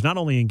the Braves, not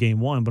only in Game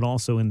 1, but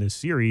also in this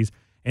series.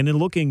 And in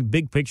looking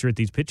big picture at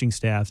these pitching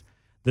staffs,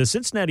 the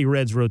Cincinnati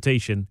Reds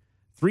rotation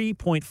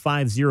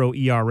 3.50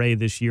 ERA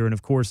this year, and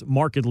of course,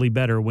 markedly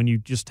better when you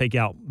just take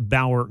out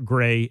Bauer,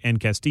 Gray, and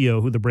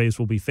Castillo, who the Braves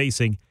will be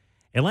facing.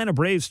 Atlanta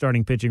Braves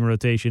starting pitching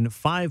rotation,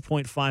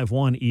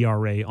 5.51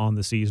 ERA on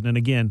the season. And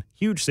again,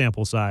 huge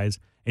sample size,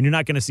 and you're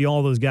not going to see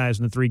all those guys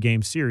in the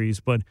 3-game series,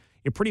 but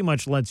it pretty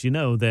much lets you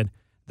know that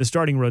the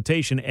starting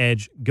rotation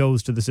edge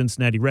goes to the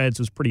Cincinnati Reds.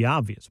 It was pretty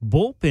obvious.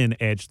 Bullpen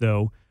edge,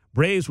 though,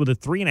 Braves with a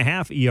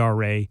 3.5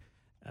 ERA,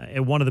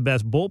 at one of the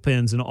best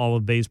bullpens in all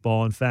of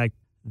baseball. In fact,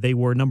 they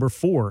were number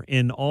 4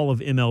 in all of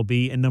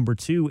MLB and number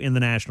 2 in the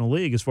National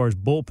League as far as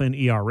bullpen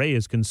ERA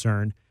is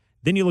concerned.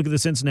 Then you look at the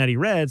Cincinnati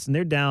Reds, and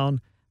they're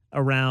down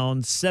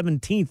around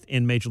 17th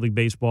in Major League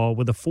Baseball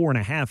with a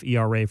 4.5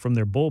 ERA from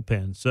their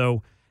bullpen.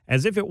 So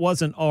as if it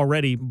wasn't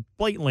already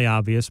blatantly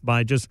obvious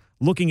by just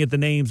looking at the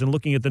names and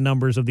looking at the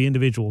numbers of the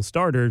individual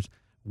starters,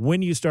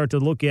 when you start to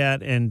look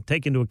at and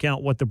take into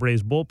account what the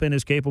Braves bullpen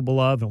is capable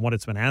of and what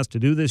it's been asked to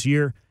do this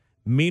year,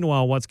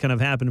 meanwhile, what's kind of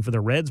happened for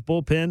the Reds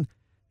bullpen,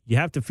 you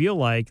have to feel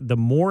like the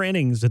more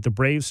innings that the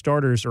Braves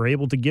starters are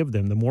able to give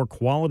them, the more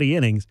quality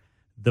innings,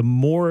 the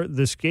more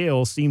the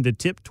scale seem to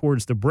tip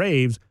towards the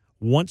Braves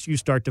once you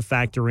start to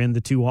factor in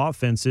the two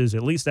offenses.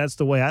 At least that's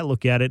the way I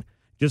look at it,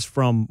 just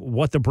from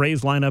what the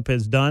Braves lineup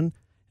has done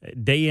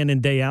day in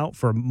and day out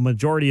for a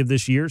majority of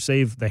this year,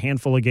 save the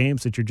handful of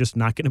games that you're just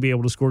not going to be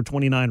able to score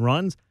 29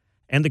 runs,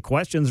 and the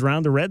questions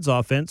around the Reds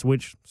offense,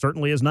 which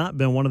certainly has not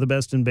been one of the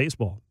best in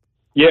baseball.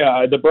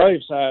 Yeah, the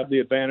Braves have the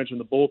advantage in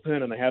the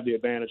bullpen, and they have the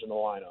advantage in the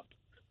lineup.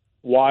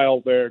 While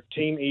their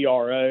team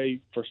ERA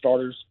for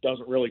starters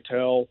doesn't really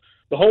tell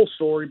the whole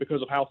story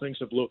because of how things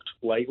have looked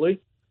lately,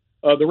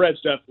 the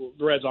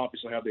Reds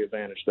obviously have the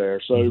advantage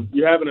there. So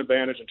you have an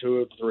advantage in 2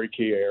 of the 3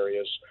 key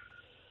areas.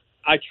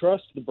 I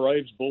trust the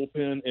Braves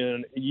bullpen,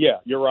 and yeah,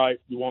 you're right.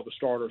 You want the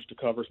starters to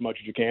cover as much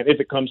as you can. If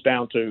it comes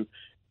down to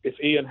if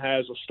Ian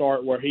has a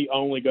start where he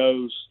only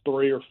goes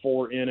 3 or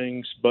 4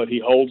 innings, but he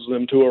holds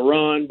them to a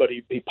run, but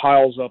he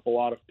piles up a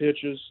lot of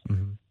pitches,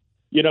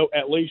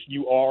 at least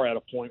you are at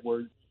a point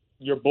where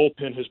your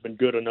bullpen has been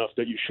good enough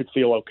that you should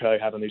feel okay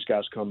having these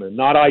guys come in.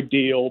 Not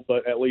ideal,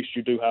 but at least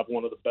you do have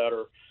one of the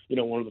better,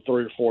 one of the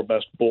 3 or 4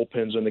 best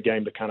bullpens in the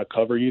game to kind of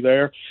cover you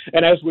there.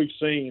 And as we've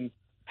seen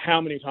how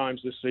many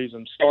times this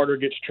season, starter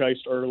gets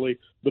chased early,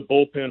 the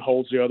bullpen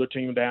holds the other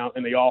team down,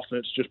 and the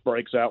offense just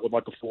breaks out with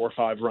like a 4 or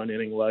 5 run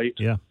inning late.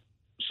 Yeah.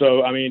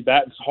 So,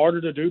 that's harder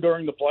to do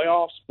during the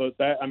playoffs, but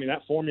that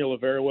formula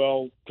very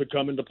well could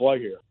come into play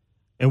here.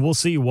 And we'll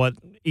see what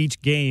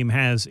each game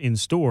has in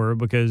store,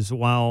 because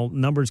while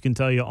numbers can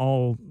tell you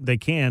all they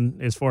can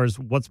as far as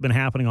what's been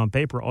happening on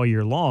paper all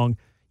year long,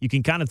 you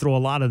can kind of throw a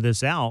lot of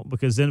this out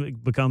because then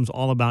it becomes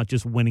all about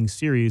just winning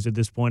series at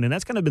this point. And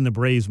that's kind of been the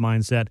Braves'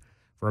 mindset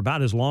for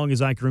about as long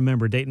as I can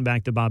remember, dating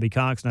back to Bobby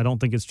Cox, and I don't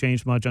think it's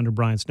changed much under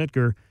Brian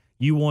Snitker.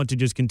 You want to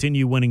just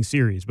continue winning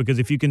series, because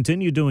if you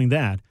continue doing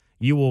that,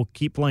 you will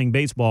keep playing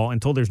baseball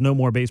until there's no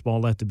more baseball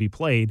left to be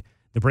played.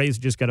 The Braves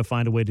just got to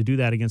find a way to do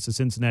that against the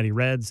Cincinnati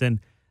Reds, and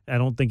I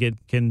don't think it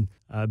can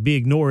be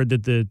ignored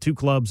that the two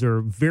clubs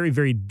are very,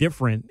 very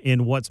different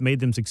in what's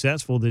made them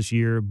successful this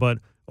year. But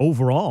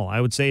overall,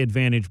 I would say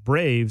advantage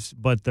Braves,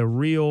 but the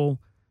real,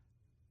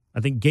 I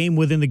think, game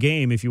within the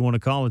game, if you want to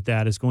call it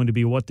that, is going to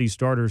be what these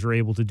starters are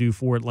able to do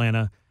for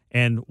Atlanta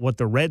and what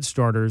the Red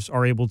starters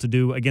are able to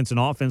do against an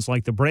offense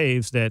like the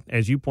Braves that,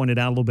 as you pointed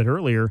out a little bit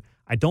earlier,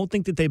 I don't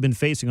think that they've been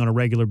facing on a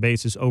regular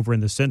basis over in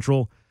the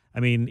Central.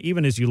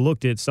 Even as you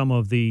looked at some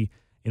of the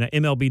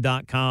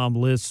MLB.com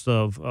lists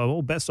of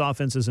best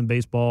offenses in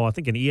baseball, I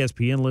think an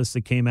ESPN list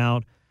that came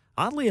out,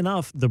 oddly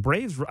enough, the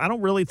Braves, I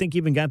don't really think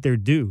even got their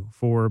due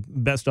for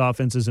best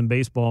offenses in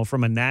baseball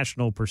from a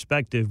national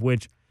perspective,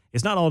 which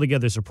is not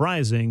altogether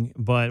surprising.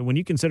 But when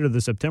you consider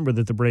the September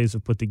that the Braves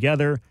have put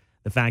together,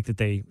 the fact that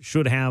they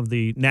should have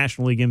the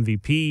National League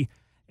MVP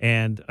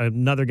and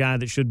another guy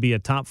that should be a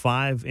top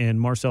 5 in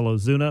Marcell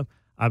Ozuna,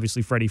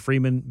 obviously Freddie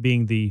Freeman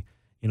being the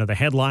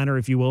headliner,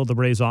 if you will, of the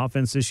Braves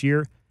offense this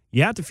year,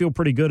 you have to feel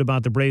pretty good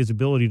about the Braves'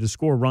 ability to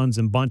score runs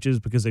in bunches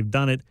because they've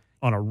done it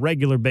on a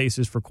regular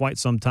basis for quite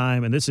some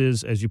time. And this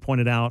is, as you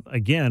pointed out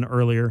again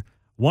earlier,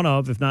 one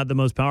of, if not the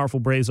most powerful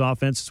Braves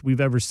offenses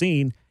we've ever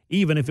seen,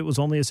 even if it was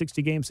only a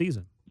 60-game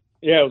season.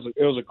 Yeah,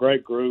 it was a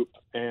great group,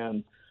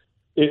 and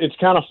it's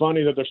kind of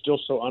funny that they're still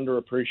so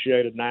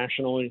underappreciated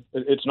nationally.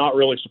 It's not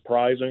really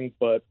surprising,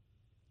 but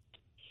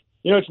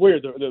it's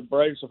weird. The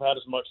Braves have had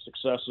as much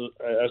success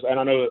as, and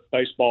I know that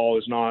baseball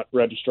is not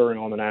registering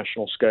on the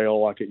national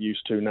scale like it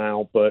used to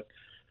now, but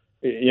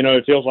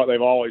it feels like they've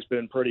always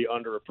been pretty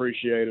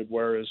underappreciated.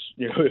 Whereas,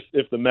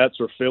 if the Mets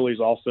or Phillies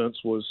offense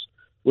was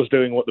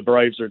doing what the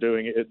Braves are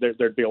doing,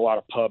 there'd be a lot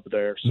of pub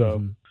there.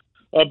 So,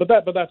 but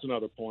that's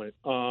another point.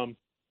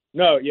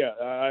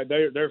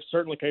 They're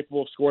certainly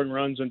capable of scoring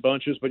runs in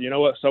bunches, but you know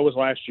what? So was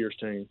last year's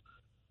team.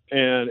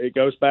 And it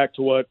goes back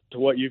to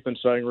what you've been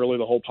saying really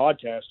the whole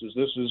podcast, is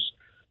this is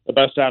the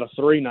best out of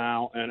 3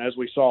 now. And as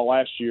we saw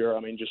last year,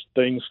 just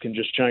things can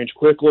just change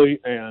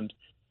quickly. And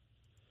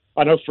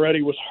I know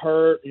Freddie was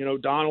hurt.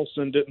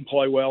 Donaldson didn't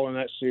play well in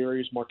that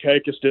series.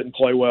 Markakis didn't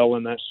play well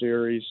in that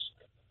series.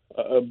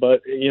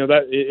 But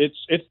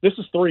this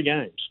is 3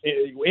 games.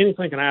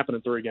 Anything can happen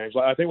in 3 games.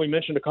 I think we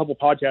mentioned a couple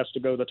podcasts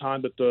ago the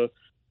time that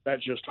that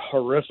just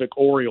horrific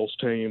Orioles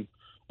team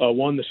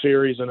won the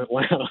series in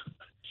Atlanta.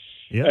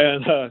 Yeah.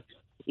 And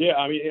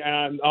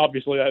and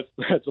obviously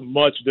that's a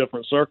much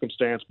different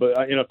circumstance.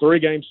 But in a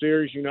 3-game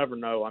series, you never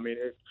know. I mean,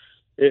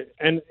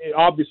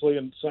 obviously,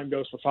 and the same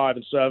goes for 5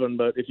 and 7.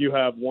 But if you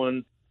have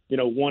one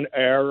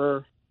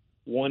error,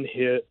 one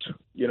hit,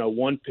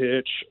 one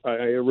pitch,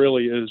 it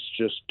really is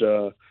just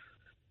this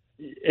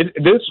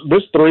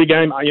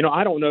 3-game.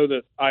 I don't know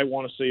that I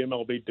want to see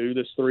MLB do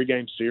this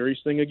 3-game series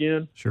thing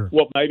again. Sure.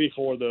 Well, maybe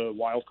for the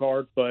wild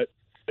card, but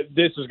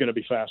this is going to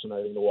be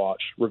fascinating to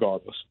watch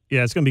regardless.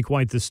 Yeah, it's going to be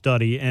quite the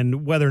study,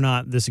 and whether or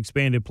not this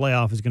expanded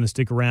playoff is going to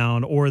stick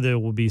around or there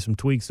will be some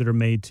tweaks that are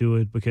made to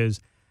it, because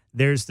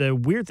there's the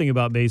weird thing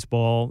about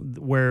baseball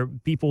where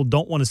people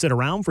don't want to sit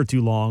around for too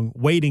long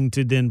waiting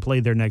to then play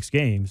their next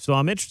game. So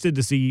I'm interested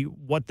to see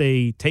what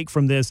they take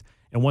from this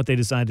and what they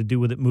decide to do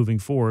with it moving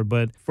forward.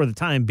 But for the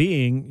time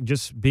being,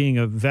 just being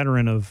a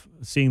veteran of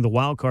seeing the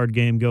wild card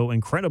game go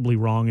incredibly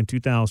wrong in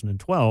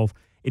 2012,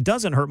 it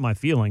doesn't hurt my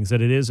feelings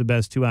that it is the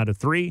best 2 out of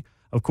 3.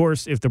 Of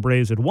course, if the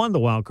Braves had won the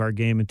wild card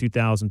game in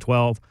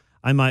 2012,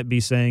 I might be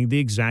saying the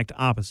exact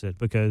opposite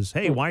because,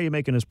 hey, why are you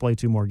making us play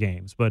 2 more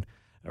games? But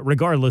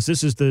regardless,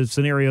 this is the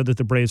scenario that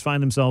the Braves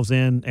find themselves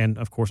in, and,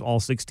 of course, all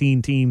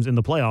 16 teams in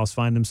the playoffs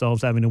find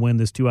themselves having to win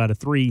this 2 out of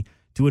 3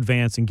 to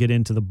advance and get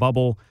into the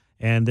bubble,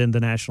 and then the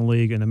National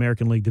League and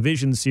American League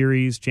Division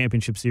Series,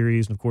 Championship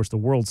Series, and, of course, the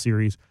World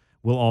Series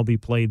will all be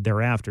played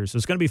thereafter. So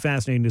it's going to be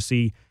fascinating to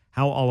see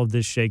how all of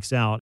this shakes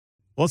out.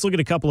 Let's look at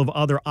a couple of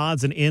other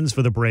odds and ends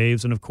for the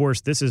Braves. And, of course,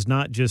 this is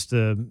not just,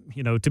 to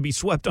be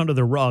swept under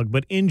the rug,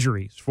 but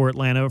injuries for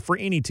Atlanta, for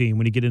any team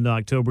when you get into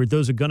October.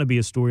 Those are going to be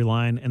a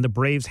storyline. And the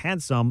Braves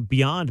had some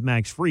beyond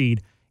Max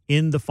Fried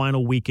in the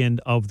final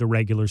weekend of the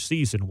regular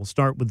season. We'll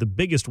start with the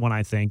biggest one,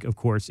 I think, of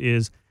course,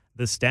 is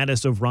the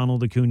status of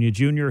Ronald Acuna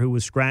Jr., who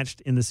was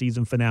scratched in the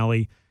season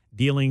finale,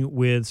 dealing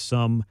with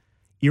some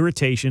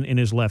irritation in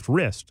his left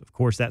wrist. Of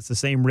course, that's the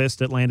same wrist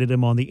that landed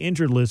him on the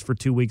injured list for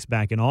 2 weeks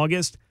back in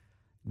August.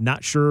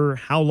 Not sure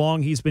how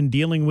long he's been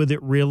dealing with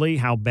it really,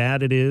 how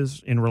bad it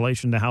is in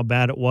relation to how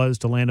bad it was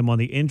to land him on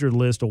the injured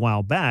list a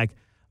while back.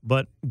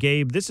 But,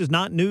 Gabe, this is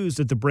not news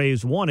that the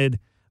Braves wanted,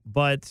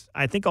 but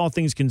I think all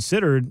things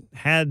considered,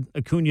 had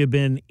Acuna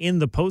been in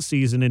the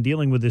postseason and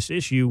dealing with this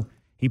issue,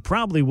 he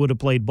probably would have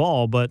played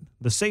ball. But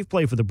the safe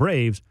play for the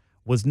Braves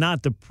was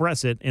not to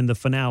press it in the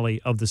finale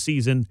of the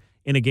season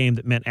in a game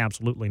that meant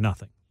absolutely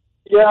nothing.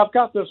 Yeah, I've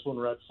got this one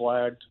red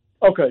flagged.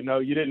 Okay, no,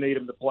 you didn't need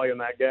him to play in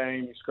that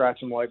game. You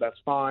scratch him late, that's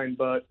fine.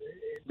 But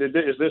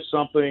is this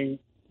something,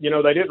 they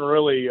didn't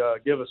really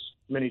give us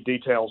many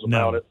details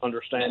about it,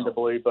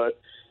 understandably.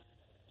 But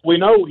we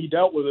know he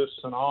dealt with this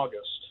in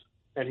August,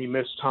 and he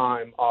missed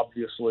time,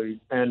 obviously.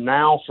 And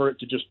now for it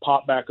to just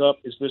pop back up,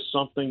 is this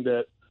something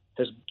that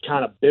has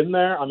kind of been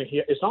there? I mean,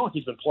 it's not like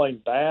he's been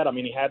playing bad. I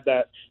mean, he had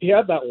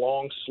that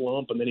long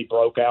slump, and then he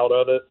broke out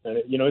of it. And,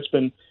 it's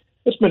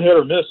been hit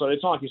or miss. So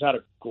it's not like he's had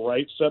a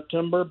great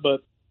September,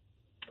 but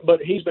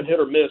he's been hit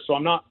or miss, so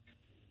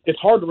it's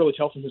hard to really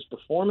tell from his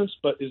performance,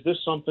 but is this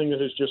something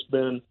that has just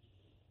been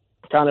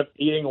kind of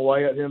eating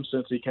away at him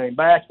since he came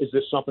back? Is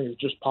this something that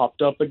just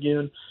popped up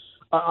again?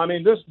 I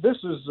mean, this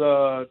is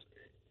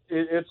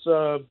it's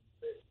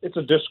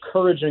a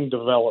discouraging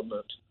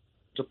development,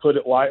 to put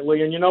it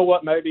lightly. And you know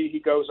what? Maybe he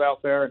goes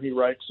out there and he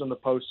rakes in the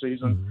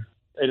postseason,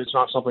 and it's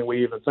not something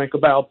we even think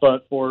about.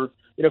 But for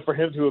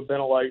him to have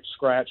been a late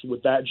scratch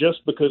with that,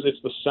 just because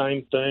it's the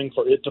same thing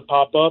for it to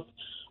pop up,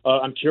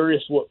 I'm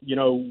curious what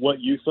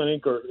you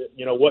think, or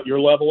what your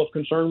level of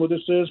concern with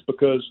this is,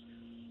 because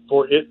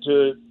for it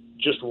to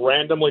just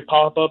randomly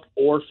pop up,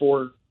 or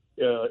for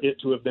it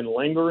to have been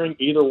lingering,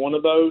 either one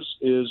of those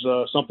is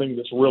something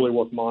that's really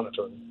worth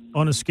monitoring.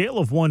 On a scale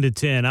of 1 to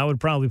 10, I would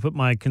probably put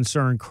my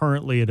concern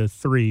currently at a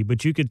 3,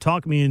 but you could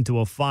talk me into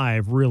a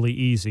 5 really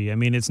easy. I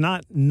mean, it's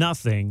not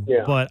nothing,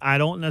 but I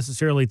don't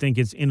necessarily think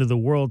it's end of the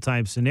world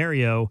type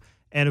scenario.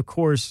 And of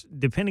course,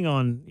 depending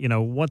on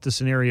what the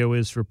scenario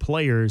is for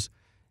players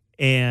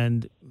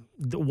and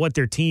what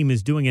their team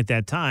is doing at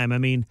that time. I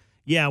mean,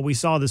 yeah, we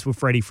saw this with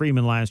Freddie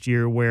Freeman last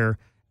year, where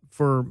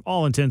for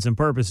all intents and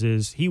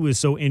purposes, he was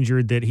so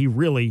injured that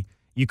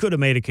you could have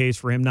made a case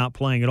for him not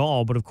playing at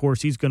all. But of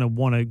course, he's going to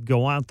want to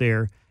go out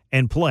there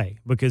and play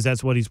because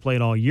that's what he's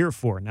played all year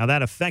for. Now,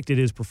 that affected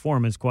his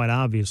performance quite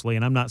obviously.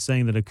 And I'm not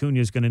saying that Acuna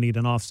is going to need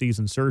an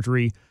off-season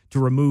surgery to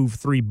remove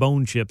 3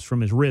 bone chips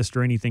from his wrist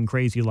or anything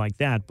crazy like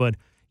that. But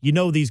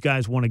these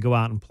guys want to go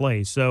out and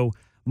play. So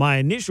my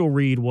initial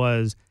read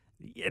was,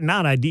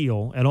 not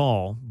ideal at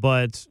all,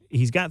 but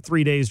he's got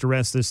 3 days to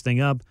rest this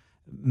thing up.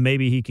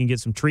 Maybe he can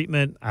get some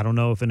treatment. I don't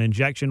know if an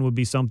injection would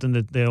be something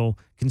that they'll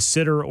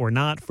consider or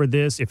not for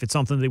this, if it's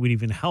something that would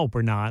even help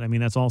or not. I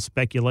mean, that's all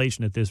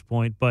speculation at this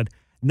point, but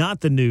not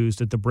the news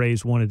that the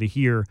Braves wanted to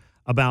hear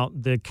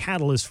about the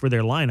catalyst for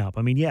their lineup.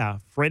 I mean, yeah,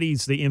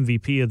 Freddie's the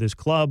MVP of this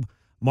club.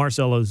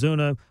 Marcell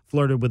Ozuna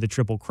flirted with the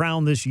Triple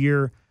Crown this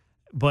year.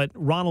 But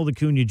Ronald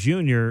Acuna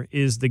Jr.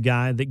 is the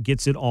guy that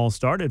gets it all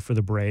started for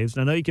the Braves.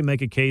 And I know you can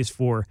make a case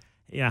for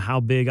how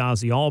big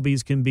Ozzie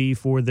Albies can be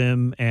for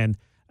them and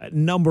a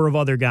number of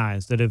other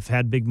guys that have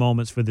had big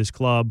moments for this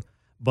club.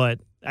 But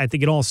I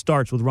think it all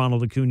starts with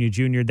Ronald Acuna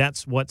Jr.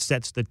 That's what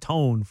sets the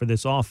tone for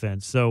this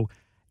offense. So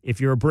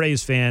if you're a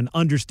Braves fan,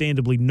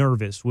 understandably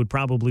nervous would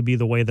probably be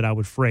the way that I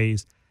would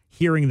phrase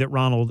hearing that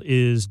Ronald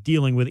is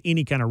dealing with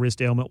any kind of wrist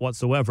ailment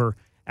whatsoever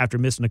after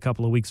missing a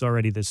couple of weeks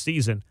already this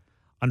season.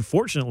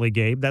 Unfortunately,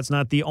 Gabe, that's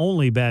not the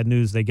only bad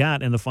news they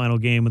got in the final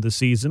game of the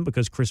season,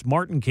 because Chris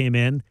Martin came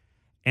in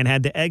and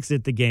had to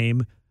exit the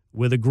game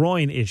with a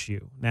groin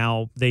issue.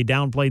 Now, they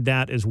downplayed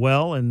that as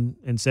well and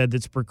said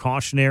it's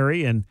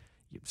precautionary, and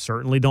you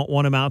certainly don't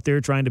want him out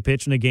there trying to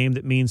pitch in a game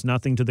that means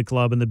nothing to the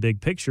club in the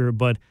big picture.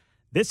 But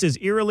this is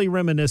eerily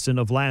reminiscent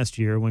of last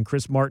year when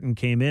Chris Martin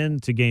came in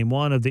to Game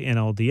 1 of the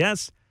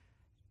NLDS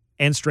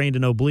and strained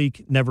an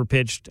oblique, never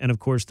pitched, and, of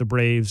course, the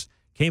Braves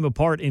came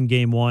apart in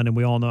Game 1, and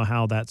we all know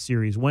how that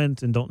series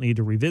went and don't need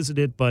to revisit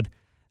it. But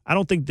I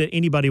don't think that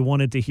anybody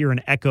wanted to hear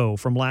an echo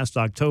from last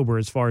October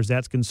as far as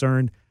that's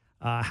concerned.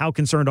 How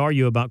concerned are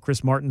you about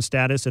Chris Martin's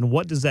status, and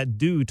what does that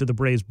do to the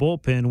Braves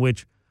bullpen,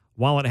 which,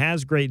 while it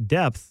has great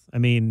depth, I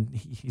mean,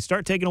 you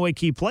start taking away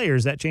key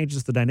players, that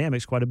changes the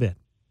dynamics quite a bit.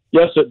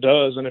 Yes, it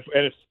does. And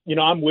if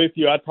I'm with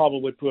you, I'd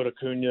probably put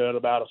Acuna at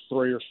about a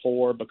 3 or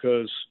 4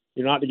 because,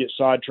 not to get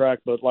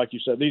sidetracked, but like you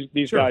said,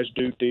 these Sure. guys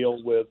do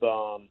deal with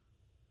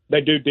they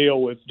do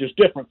deal with just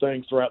different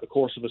things throughout the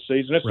course of a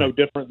season. It's no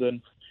different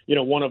than,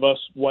 one of us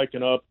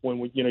waking up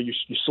when you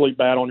sleep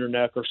bad on your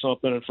neck or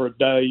something, and for a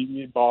day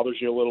it bothers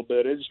you a little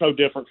bit. It's no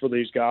different for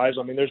these guys.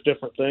 I mean, there's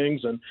different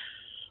things, and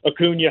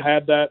Acuna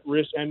had that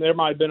risk, and there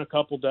might have been a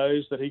couple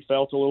days that he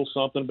felt a little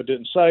something but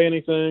didn't say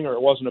anything, or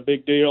it wasn't a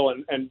big deal,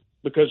 and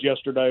because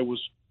yesterday was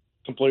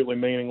completely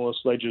meaningless,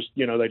 they just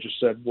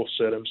said we'll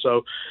sit him.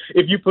 So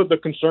if you put the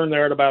concern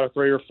there at about a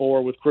 3 or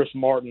 4 with Chris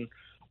Martin,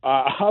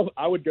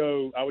 I would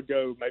go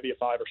maybe a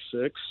 5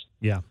 or 6.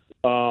 Yeah.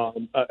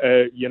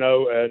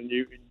 And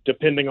you,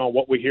 depending on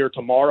what we hear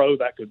tomorrow,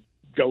 that could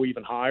go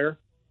even higher.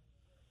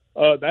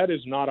 That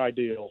is not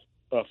ideal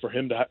for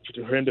him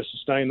to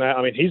sustain that.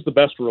 I mean, he's the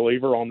best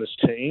reliever on this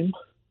team,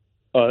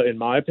 in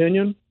my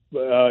opinion.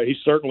 He's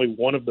certainly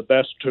one of the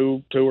best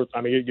two.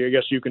 I mean, I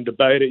guess you can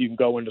debate it. You can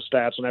go into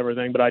stats and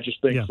everything, but I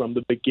just think from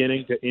the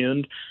beginning to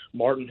end,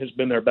 Martin has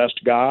been their best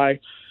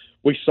guy.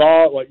 We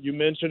saw, like you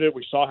mentioned it,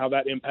 we saw how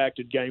that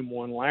impacted Game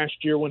 1 last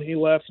year when he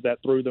left. That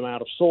threw them out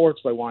of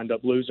sorts. They wind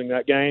up losing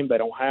that game. They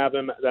don't have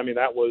him. I mean,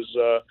 that was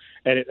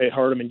and it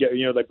hurt them. And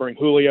they bring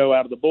Julio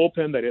out of the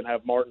bullpen. They didn't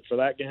have Martin for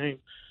that game.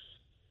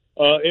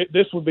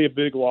 This would be a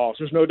big loss.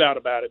 There's no doubt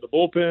about it. The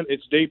bullpen,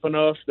 it's deep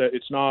enough that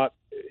it's not,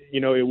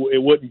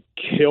 it wouldn't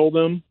kill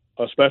them,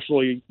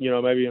 especially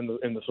maybe in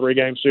the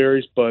 3-game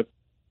series. But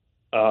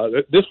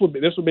this would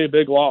be a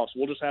big loss.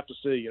 We'll just have to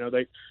see.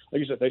 Like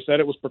you said, they said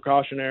it was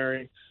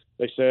precautionary.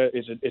 They said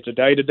it's a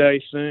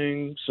day-to-day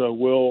thing, so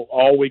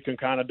all we can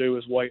kind of do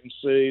is wait and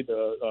see.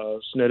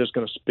 The SNID is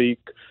going to speak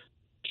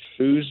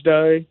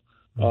Tuesday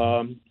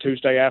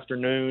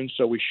afternoon,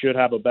 so we should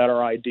have a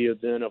better idea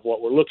then of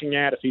what we're looking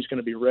at, if he's going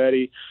to be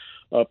ready.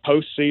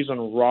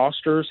 Postseason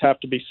rosters have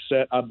to be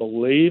set, I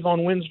believe,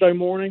 on Wednesday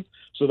morning,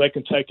 so they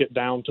can take it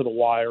down to the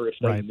wire if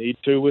they need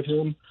to with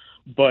him.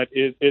 But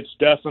it's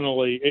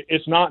definitely –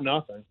 it's not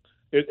nothing.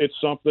 It's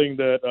something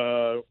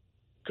that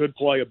could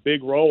play a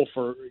big role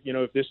for,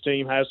 if this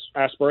team has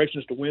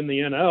aspirations to win the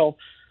NL.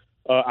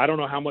 I don't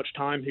know how much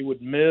time he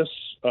would miss.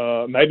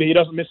 Maybe he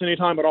doesn't miss any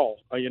time at all.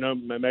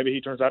 Maybe he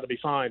turns out to be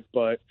fine.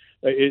 But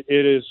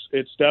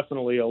it's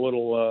definitely a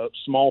little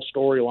small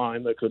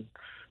storyline that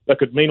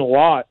could mean a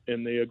lot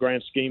in the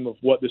grand scheme of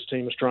what this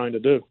team is trying to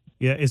do.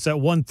 Yeah, it's that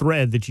one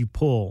thread that you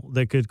pull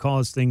that could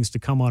cause things to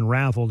come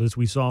unraveled, as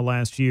we saw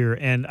last year.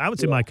 And I would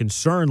say my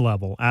concern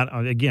level,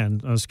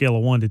 again, on a scale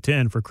of 1 to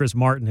 10 for Chris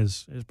Martin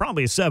is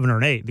probably a 7 or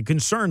an 8. The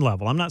concern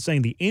level, I'm not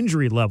saying the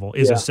injury level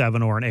is a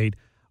 7 or an 8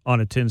 on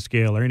a 10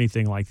 scale or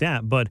anything like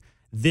that, but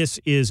this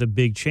is a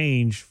big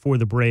change for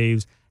the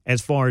Braves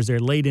as far as their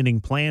late-inning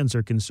plans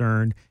are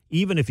concerned.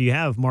 Even if you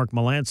have Mark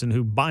Melancon,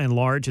 who by and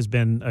large has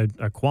been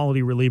a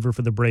quality reliever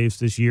for the Braves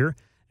this year,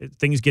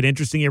 things get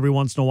interesting every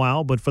once in a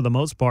while, but for the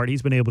most part,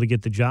 he's been able to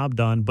get the job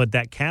done. But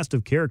that cast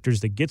of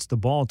characters that gets the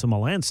ball to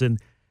Melancon,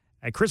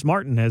 Chris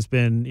Martin has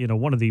been,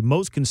 one of the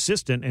most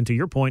consistent, and to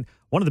your point,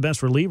 one of the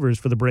best relievers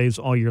for the Braves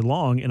all year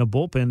long in a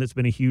bullpen that's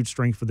been a huge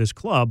strength for this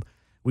club.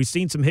 We've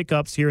seen some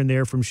hiccups here and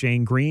there from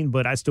Shane Green,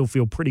 but I still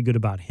feel pretty good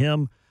about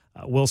him.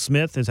 Will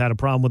Smith has had a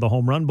problem with a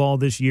home run ball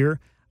this year.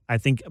 I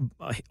think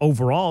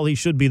overall he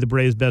should be the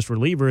Braves' best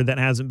reliever. That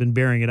hasn't been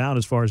bearing it out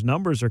as far as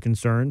numbers are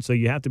concerned, so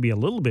you have to be a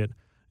little bit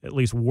at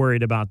least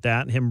worried about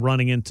that. Him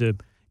running into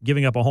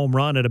giving up a home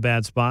run at a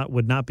bad spot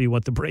would not be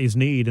what the Braves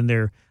need in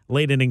their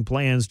late-inning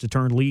plans to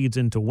turn leads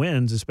into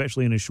wins,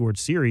 especially in a short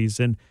series.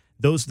 And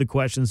those are the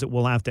questions that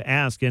we'll have to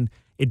ask. And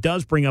it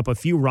does bring up a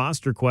few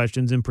roster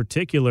questions, in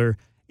particular,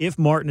 if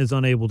Martin is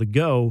unable to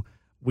go.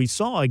 We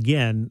saw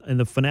again in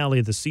the finale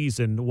of the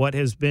season what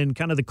has been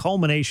kind of the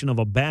culmination of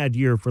a bad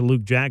year for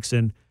Luke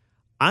Jackson.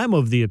 I'm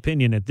of the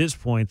opinion at this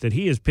point that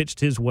he has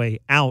pitched his way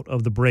out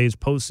of the Braves'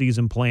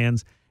 postseason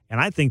plans, and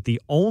I think the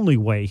only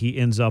way he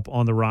ends up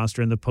on the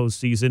roster in the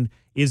postseason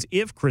is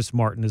if Chris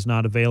Martin is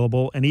not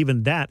available, and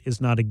even that is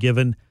not a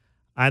given.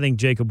 I think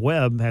Jacob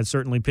Webb has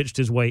certainly pitched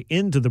his way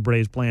into the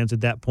Braves' plans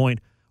at that point.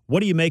 What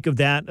do you make of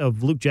that,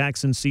 of Luke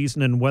Jackson's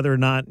season, and whether or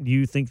not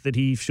you think that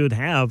he should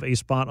have a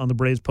spot on the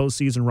Braves'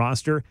 postseason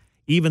roster,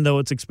 even though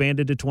it's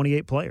expanded to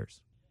 28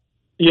 players?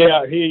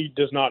 Yeah, he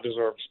does not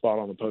deserve a spot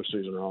on the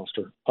postseason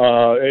roster.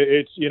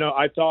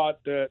 I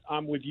thought that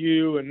I'm with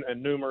you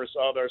and numerous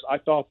others. I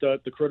thought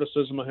that the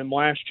criticism of him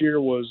last year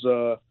was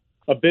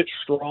a bit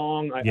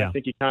strong. I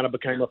think he kind of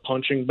became a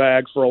punching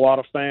bag for a lot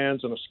of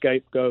fans and a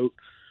scapegoat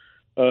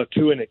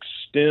to an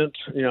extent.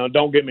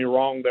 Don't get me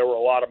wrong, there were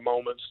a lot of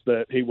moments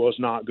that he was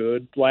not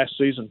good last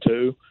season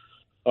too.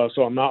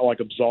 So I'm not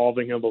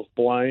absolving him of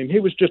blame. He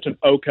was just an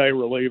okay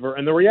reliever.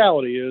 And the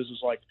reality is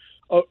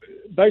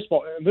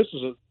baseball, and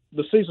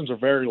the seasons are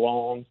very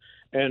long,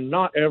 and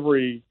not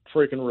every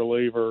freaking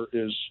reliever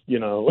is,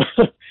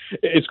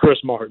 it's Chris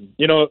Martin,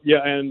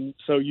 and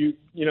so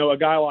a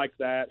guy like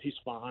that, he's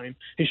fine.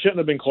 He shouldn't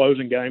have been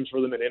closing games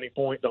for them at any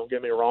point, don't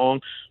get me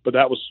wrong, but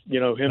that was,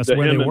 him That's to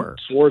where him they and were.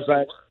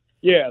 Swarzak.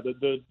 Yeah,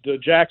 the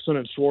Jackson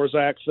and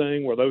Swarzak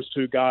thing where those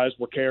two guys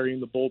were carrying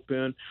the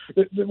bullpen,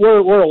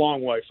 we're a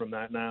long way from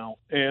that now.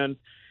 And,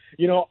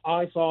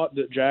 I thought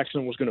that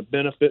Jackson was going to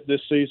benefit this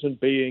season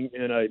being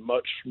in a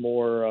much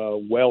more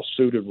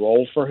well-suited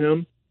role for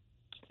him.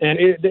 And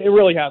it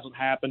really hasn't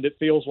happened. It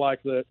feels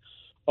like that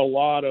a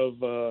lot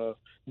of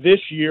this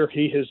year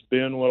he has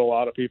been what a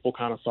lot of people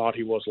kind of thought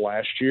he was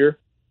last year.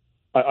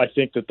 I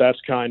think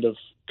that's kind of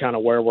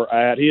where we're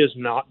at. He has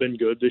not been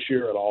good this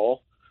year at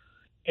all.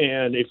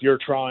 And if you're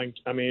trying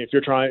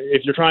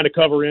to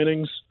cover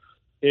innings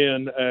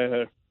in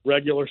a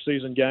regular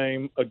season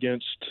game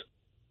against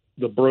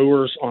the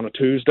Brewers on a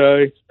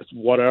Tuesday, it's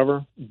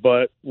whatever.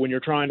 But when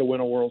you're trying to win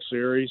a World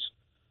Series,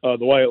 the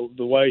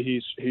way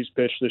he's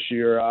pitched this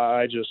year,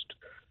 I'd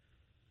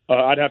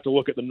have to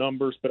look at the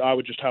numbers, but I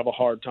would just have a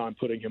hard time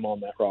putting him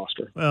on that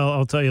roster. Well,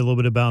 I'll tell you a little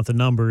bit about the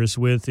numbers.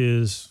 With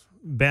his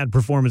bad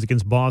performance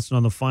against Boston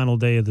on the final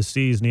day of the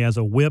season, he has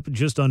a whip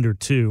just under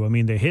 2. I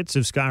mean, the hits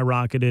have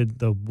skyrocketed.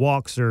 The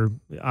walks are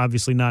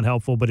obviously not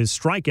helpful, but his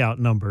strikeout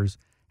numbers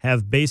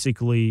have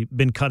basically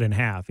been cut in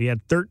half. He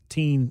had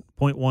 13.1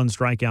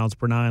 strikeouts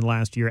per 9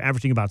 last year,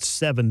 averaging about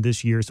 7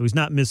 this year, so he's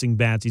not missing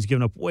bats. He's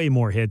given up way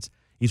more hits.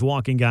 He's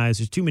walking guys.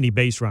 There's too many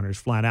base runners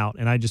flat out,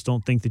 and I just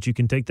don't think that you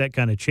can take that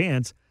kind of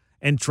chance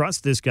and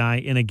trust this guy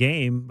in a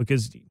game,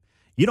 because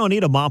you don't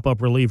need a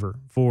mop-up reliever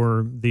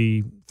for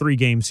the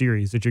 3-game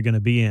series that you're going to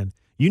be in.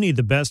 You need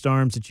the best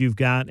arms that you've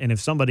got, and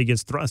if somebody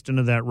gets thrust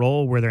into that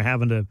role where they're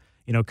having to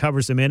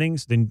cover some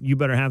innings, then you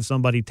better have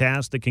somebody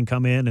tasked that can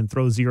come in and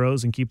throw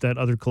zeros and keep that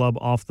other club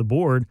off the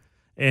board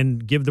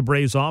and give the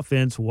Braves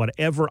offense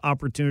whatever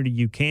opportunity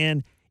you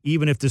can,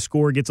 even if the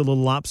score gets a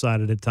little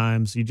lopsided at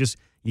times.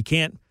 You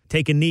can't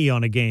take a knee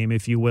on a game,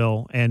 if you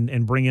will,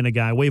 and bring in a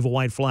guy, wave a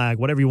white flag,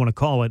 whatever you want to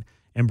call it,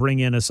 and bring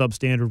in a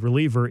substandard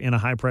reliever in a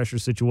high-pressure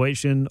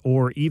situation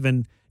or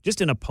even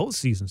just in a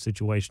postseason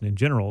situation in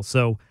general.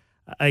 So,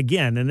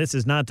 again, and this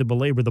is not to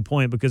belabor the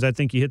point, because I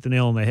think you hit the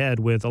nail on the head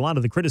with a lot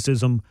of the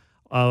criticism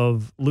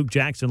of Luke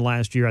Jackson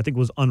last year, I think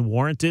was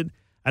unwarranted.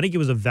 I think he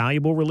was a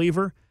valuable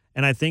reliever,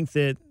 and I think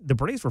that the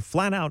Braves were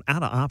flat out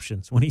of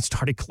options when he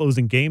started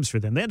closing games for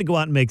them. They had to go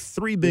out and make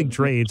 3 big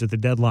trades at the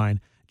deadline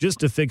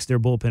just to fix their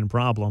bullpen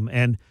problem,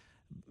 and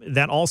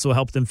that also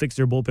helped them fix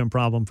their bullpen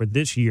problem for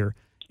this year,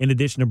 in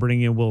addition to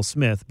bringing in Will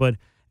Smith. But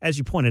as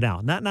you pointed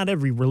out, not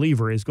every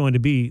reliever is going to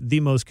be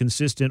the most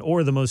consistent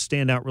or the most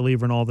standout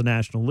reliever in all the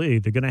National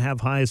League. They're going to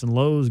have highs and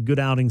lows, good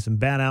outings and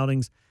bad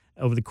outings.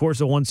 Over the course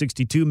of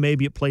 162,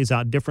 maybe it plays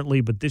out differently,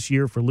 but this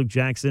year for Luke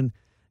Jackson,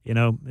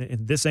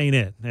 this ain't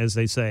it, as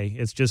they say.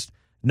 It's just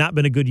not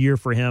been a good year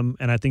for him,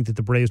 and I think that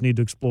the Braves need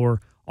to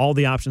explore all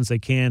the options they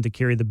can to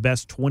carry the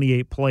best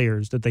 28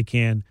 players that they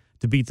can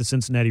to beat the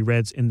Cincinnati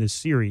Reds in this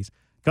series.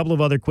 A couple of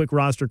other quick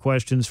roster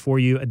questions for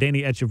you.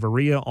 Adeiny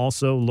Hechavarria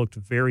also looked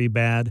very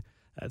bad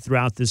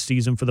throughout this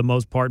season for the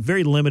most part.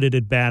 Very limited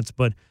at bats,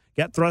 but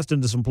got thrust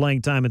into some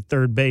playing time at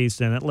third base,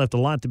 and it left a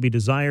lot to be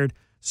desired,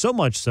 so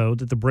much so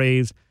that the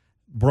Braves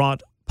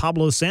brought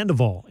Pablo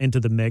Sandoval into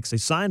the mix. They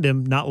signed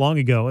him not long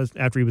ago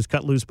after he was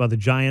cut loose by the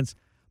Giants.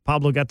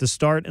 Pablo got to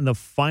start in the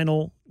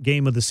final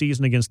game of the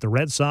season against the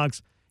Red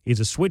Sox. He's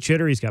a switch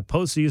hitter. He's got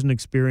postseason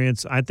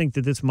experience. I think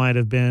that this might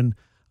have been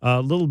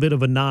a little bit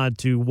of a nod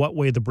to what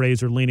way the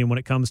Braves are leaning when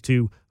it comes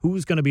to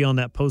who's going to be on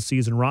that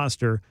postseason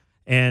roster,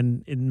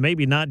 and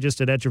maybe not just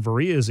at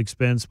Hechavarria's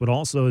expense, but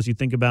also as you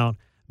think about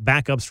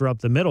backups for up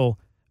the middle,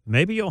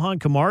 maybe Johan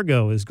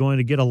Camargo is going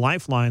to get a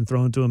lifeline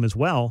thrown to him as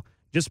well,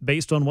 just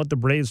based on what the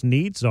Braves'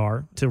 needs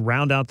are to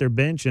round out their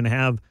bench and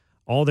have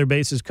all their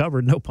bases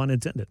covered, no pun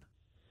intended.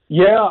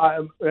 Yeah,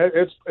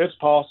 it's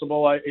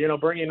possible.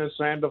 Bringing in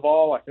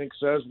Sandoval, I think,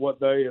 says what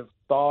they have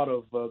thought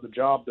of the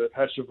job that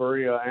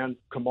Hechavarria and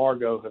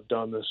Camargo have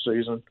done this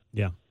season.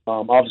 Yeah.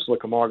 Obviously,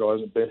 Camargo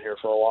hasn't been here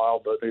for a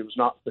while, but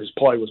his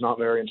play was not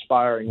very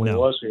inspiring when he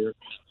was here.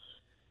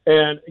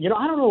 And,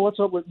 I don't know what's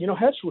up with,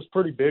 Hetch was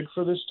pretty big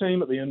for this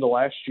team at the end of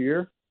last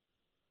year.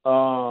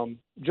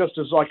 Just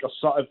as like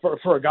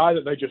for a guy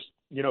that they just,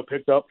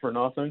 picked up for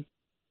nothing.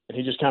 And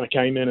he just kind of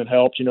came in and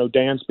helped.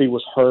 Dansby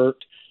was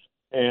hurt,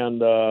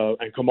 and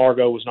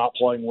Camargo was not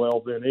playing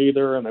well then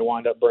either, and they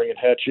wind up bringing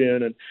Hetch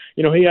in. And,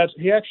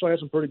 he actually had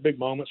some pretty big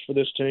moments for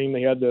this team.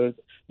 They had the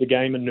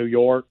game in New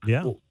York.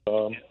 Yeah.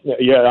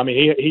 I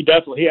mean, he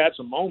had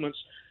some moments.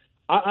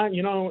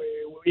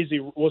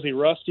 Was he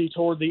rusty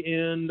toward the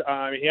end?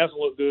 I mean, he hasn't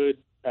looked good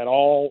at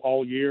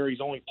all year.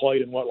 He's only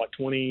played in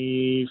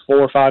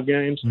 24 or 5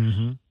 games.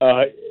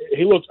 Mm-hmm.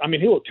 He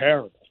looked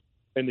terrible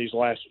in these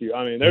last few.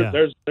 I mean,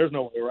 there's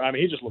no. I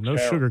mean, he just looks no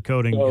terrible.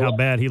 Sugarcoating how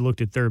bad he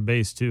looked at third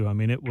base too. I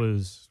mean, it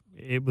was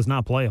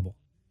not playable.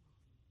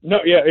 No,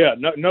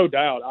 no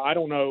doubt. I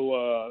don't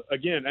know.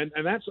 Again,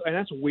 and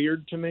that's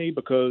weird to me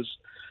because.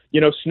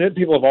 Snit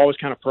people have always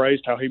kind of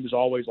praised how he was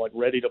always like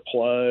ready to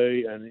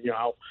play, and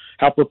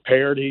how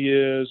prepared he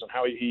is, and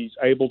how he's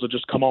able to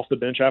just come off the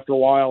bench after a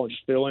while and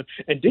just fill in.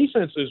 And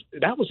defense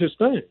that was his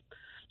thing.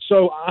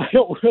 So I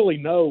don't really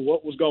know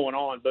what was going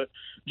on, but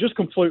just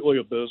completely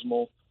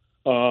abysmal.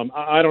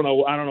 I don't know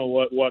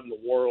what in the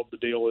world the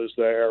deal is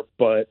there,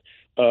 but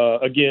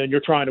again,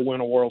 you're trying to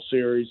win a World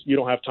Series. You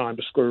don't have time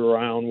to screw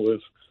around with.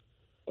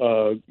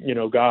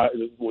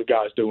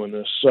 Guys doing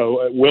this.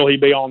 So will he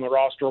be on the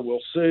roster?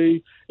 We'll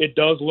see. It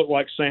does look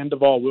like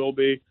Sandoval will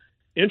be.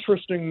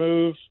 Interesting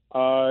move.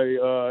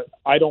 I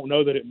don't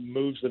know that it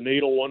moves the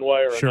needle one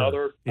way or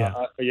another. Yeah.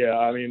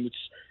 I mean,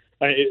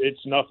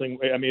 it's nothing.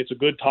 I mean, it's a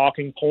good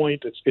talking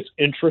point. It's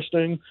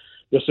interesting.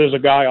 This is a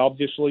guy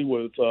obviously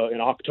with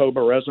an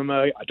October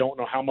resume. I don't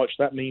know how much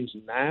that means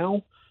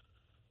now,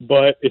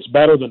 but it's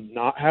better than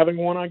not having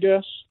one, I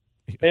guess.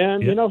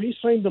 And he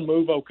seemed to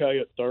move okay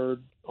at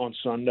third on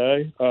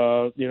Sunday.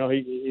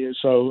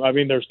 So I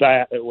mean, there's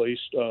that at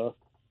least.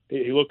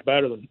 He looked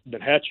better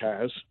than Hetch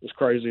has, as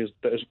crazy as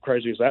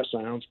that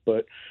sounds.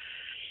 But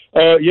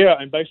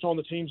and based on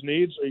the team's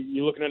needs,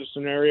 you're looking at a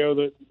scenario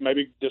that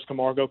maybe does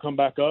Camargo come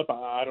back up?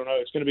 I don't know.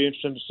 It's going to be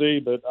interesting to see,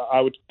 but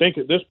I would think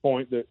at this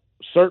point that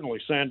certainly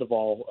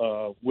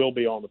Sandoval will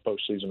be on the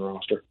postseason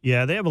roster.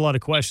 Yeah, they have a lot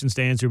of questions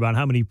to answer about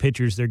how many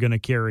pitchers they're going to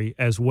carry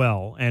as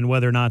well, and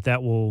whether or not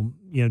that will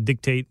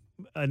dictate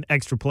an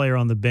extra player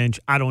on the bench.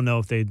 I don't know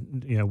if they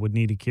would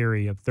need to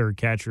carry a third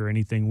catcher or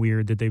anything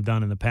weird that they've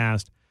done in the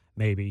past.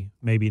 Maybe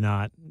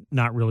not.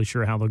 Not really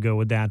sure how they'll go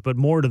with that. But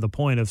more to the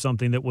point of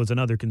something that was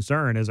another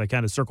concern as I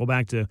kind of circle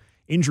back to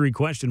injury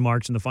question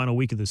marks in the final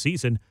week of the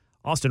season,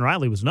 Austin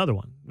Riley was another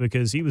one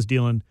because he was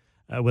dealing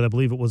with, I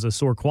believe it was a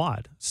sore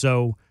quad.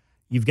 So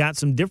you've got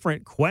some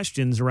different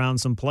questions around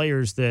some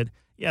players that,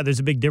 there's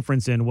a big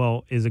difference in,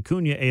 well, is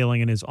Acuna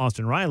ailing and is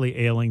Austin Riley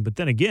ailing? But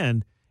then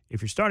again,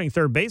 if your starting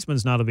third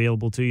baseman's not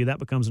available to you, that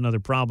becomes another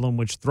problem,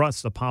 which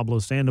thrusts a Pablo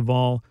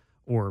Sandoval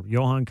or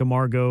Johan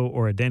Camargo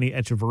or a Denny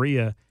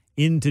Echeverria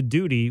into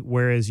duty,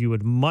 whereas you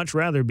would much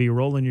rather be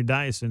rolling your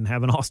dice and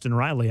have an Austin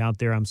Riley out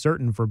there, I'm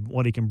certain, for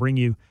what he can bring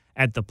you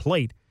at the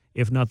plate,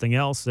 if nothing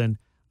else. And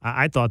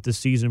I thought this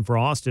season for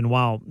Austin,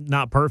 while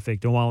not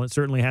perfect and while it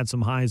certainly had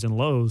some highs and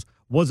lows,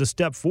 was a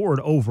step forward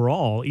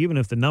overall, even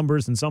if the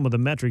numbers and some of the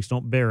metrics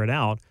don't bear it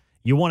out.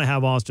 You want to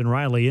have Austin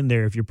Riley in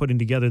there if you're putting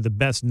together the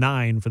best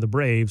 9 for the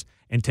Braves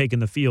and taking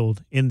the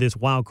field in this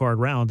wild card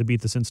round to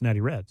beat the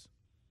Cincinnati Reds.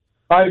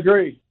 I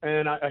agree.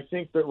 And I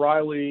think that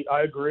Riley,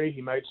 I agree,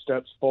 he made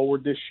steps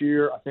forward this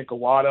year. I think a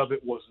lot of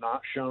it was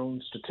not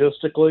shown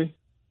statistically.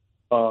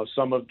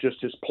 Some of just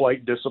his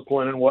plate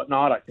discipline and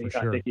whatnot. I think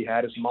he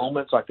had his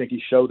moments. I think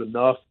he showed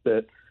enough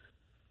that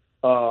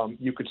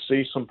you could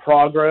see some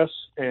progress.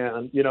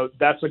 And,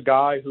 that's a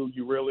guy who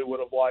you really would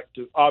have liked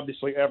to –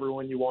 obviously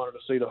everyone you wanted to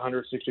see the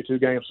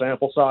 162-game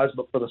sample size,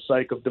 but for the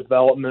sake of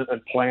development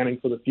and planning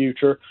for the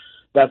future –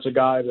 that's a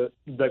guy that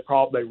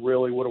they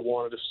really would have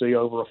wanted to see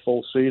over a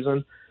full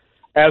season.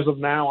 As of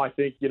now, I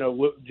think,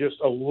 just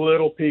a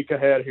little peek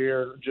ahead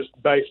here, just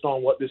based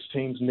on what this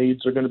team's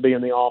needs are going to be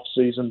in the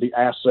offseason, the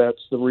assets,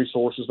 the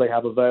resources they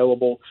have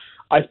available.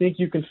 I think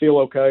you can feel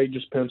okay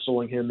just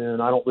penciling him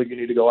in. I don't think you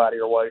need to go out of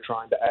your way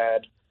trying to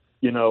add,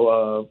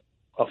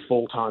 a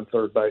full-time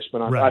third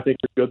baseman. I think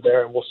you're good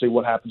there, and we'll see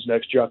what happens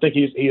next year. I think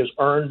he has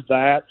earned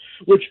that,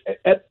 which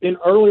in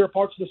earlier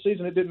parts of the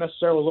season, it didn't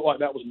necessarily look like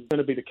that was going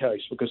to be the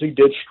case because he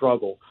did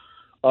struggle.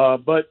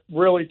 But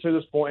really, to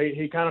this point,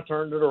 he kind of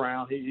turned it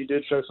around. He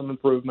did show some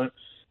improvement.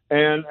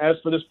 And as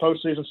for this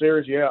postseason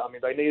series,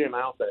 they need him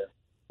out there.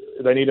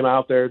 They need him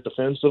out there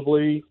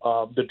defensively.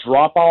 The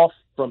drop-off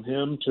from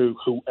him to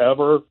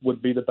whoever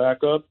would be the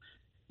backup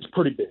is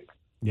pretty big.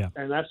 Yeah.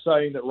 And that's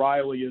saying that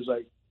Riley is a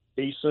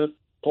decent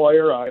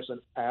player. I guess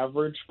an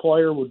average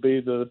player would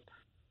be the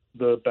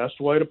best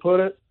way to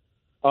put it.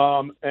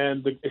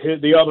 And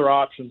the other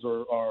options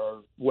are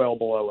well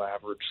below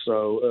average.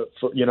 So,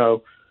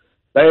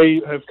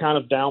 they have kind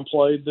of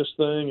downplayed this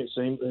thing. It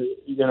seemed,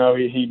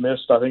 he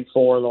missed, I think,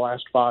 4 of the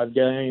last 5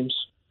 games,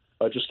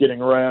 just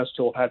getting rest.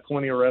 He'll have had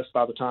plenty of rest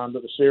by the time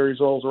that the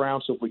series rolls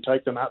around. So if we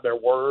take them at their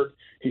word,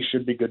 he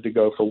should be good to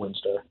go for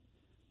Wednesday.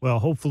 Well,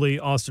 hopefully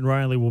Austin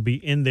Riley will be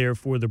in there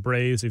for the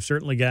Braves. They've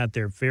certainly got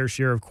their fair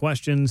share of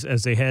questions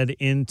as they head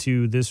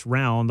into this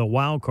round, the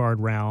wild card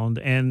round.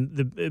 And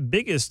the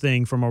biggest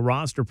thing from a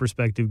roster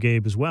perspective,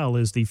 Gabe, as well,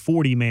 is the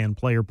 40-man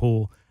player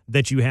pool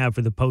that you have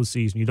for the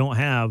postseason. You don't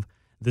have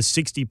the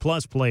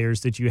 60-plus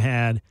players that you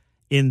had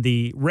in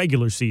the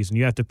regular season.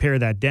 You have to pare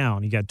that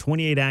down. You got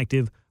 28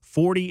 active,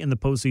 40 in the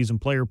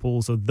postseason player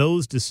pool. So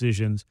those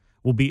decisions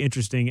will be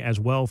interesting as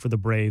well for the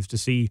Braves to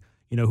see,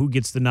 who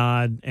gets the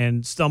nod,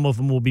 and some of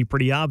them will be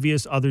pretty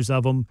obvious. Others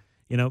of them,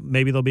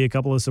 maybe there'll be a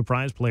couple of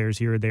surprise players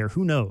here or there.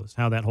 Who knows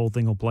how that whole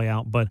thing will play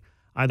out? But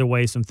either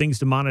way, some things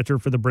to monitor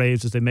for the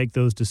Braves as they make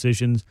those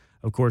decisions.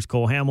 Of course,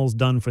 Cole Hamels,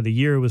 done for the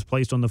year, was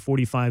placed on the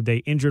 45-day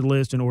injured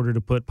list in order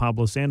to put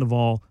Pablo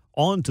Sandoval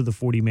onto the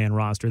 40-man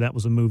roster. That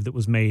was a move that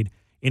was made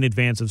in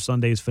advance of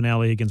Sunday's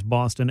finale against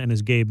Boston. And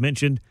as Gabe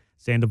mentioned,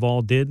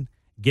 Sandoval did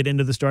get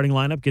into the starting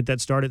lineup, get that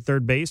start at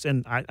third base,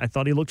 and I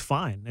thought he looked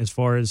fine as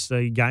far as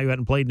a guy who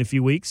hadn't played in a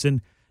few weeks and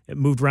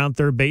moved around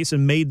third base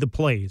and made the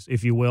plays,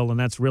 if you will. And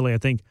that's really, I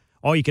think,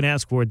 all you can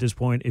ask for at this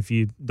point if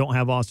you don't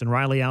have Austin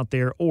Riley out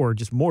there, or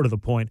just more to the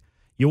point,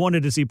 you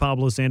wanted to see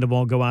Pablo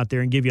Sandoval go out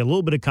there and give you a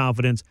little bit of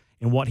confidence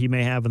in what he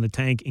may have in the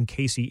tank in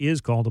case he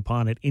is called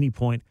upon at any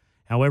point,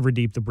 however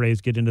deep the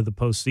Braves get into the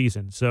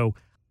postseason. So,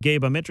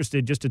 Gabe, I'm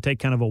interested just to take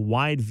kind of a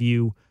wide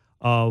view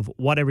of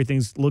what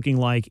everything's looking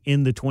like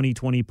in the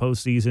 2020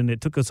 postseason.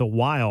 It took us a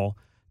while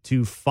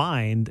to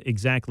find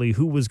exactly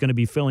who was going to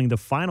be filling the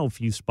final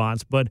few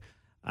spots, but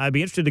I'd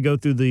be interested to go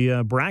through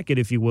the bracket,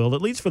 if you will,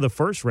 at least for the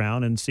first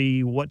round, and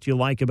see what you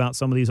like about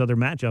some of these other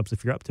matchups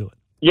if you're up to it.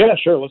 Yeah,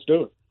 sure. Let's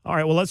do it. All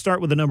right, well, let's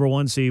start with the number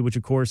 1 seed, which,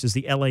 of course, is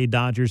the L.A.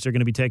 Dodgers. They're going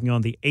to be taking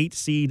on the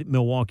 8-seed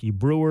Milwaukee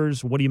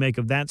Brewers. What do you make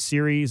of that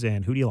series,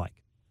 and who do you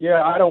like?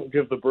 Yeah, I don't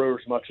give the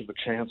Brewers much of a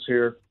chance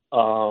here.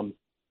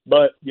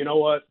 But you know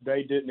what?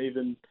 They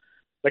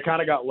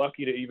kind of got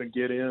lucky to even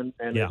get in,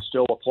 and It's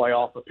still a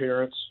playoff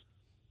appearance.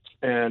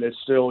 And it's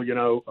still,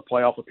 a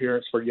playoff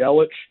appearance for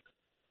Yelich,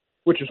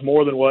 which is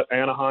more than what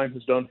Anaheim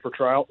has done for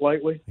Trout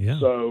lately. Yeah.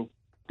 So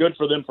good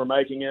for them for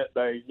making it.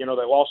 They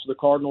lost to the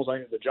Cardinals. I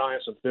think the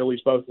Giants and Phillies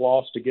both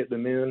lost to get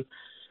them in.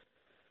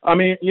 I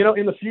mean,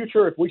 in the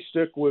future, if we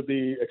stick with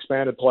the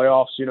expanded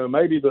playoffs,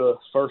 maybe the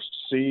first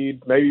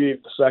seed, maybe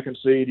the second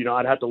seed,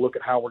 I'd have to look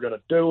at how we're going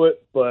to do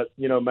it. But,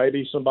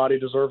 maybe somebody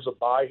deserves a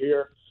bye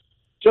here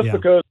just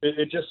because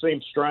it just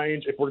seems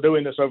strange if we're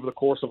doing this over the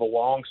course of a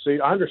long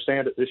season. I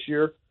understand it this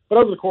year, but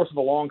over the course of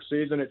a long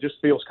season, it just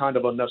feels kind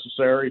of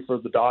unnecessary for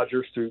the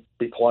Dodgers to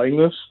be playing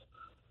this.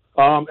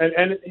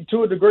 And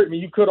to a degree, I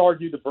mean, you could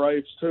argue the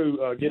Braves, too,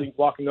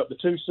 locking up the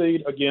 2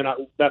 seed. Again,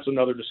 that's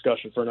another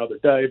discussion for another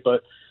day,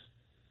 but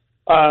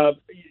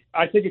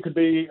I think it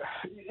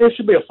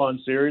should be a fun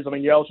series. I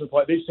mean, Yelich and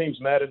these teams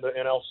met in the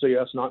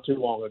NLCS not too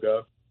long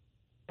ago.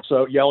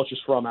 So Yelich is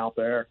from out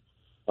there.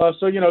 There's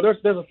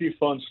a few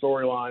fun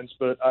storylines,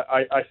 but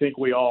I think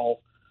we all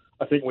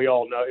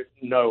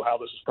know how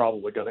this is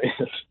probably going to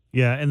end.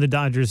 Yeah, and the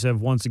Dodgers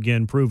have once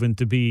again proven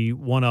to be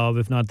one of,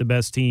 if not the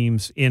best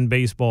teams in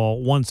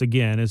baseball once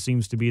again. It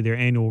seems to be their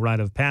annual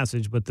rite of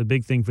passage, but the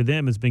big thing for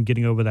them has been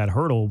getting over that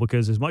hurdle,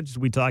 because as much as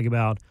we talk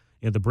about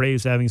the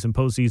Braves having some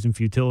postseason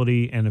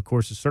futility, and, of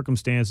course, the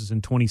circumstances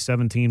in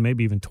 2017,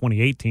 maybe even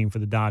 2018 for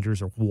the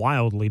Dodgers are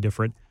wildly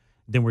different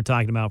than we're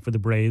talking about for the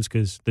Braves,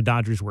 because the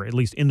Dodgers were at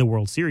least in the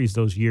World Series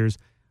those years.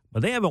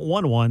 But they haven't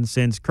won one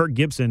since Kirk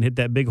Gibson hit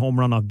that big home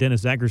run off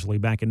Dennis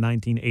Eckersley back in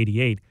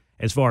 1988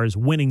 as far as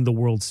winning the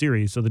World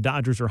Series. So the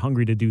Dodgers are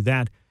hungry to do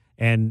that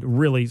and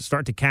really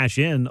start to cash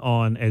in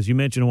on, as you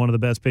mentioned, one of the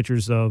best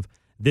pitchers of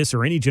this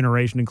or any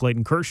generation in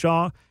Clayton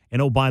Kershaw.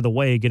 And, oh, by the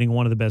way, getting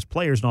one of the best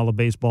players in all of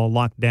baseball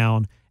locked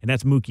down, and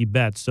that's Mookie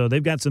Betts. So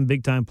they've got some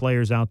big-time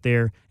players out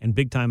there and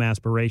big-time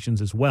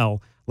aspirations as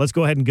well. Let's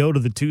go ahead and go to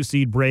the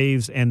 2-seed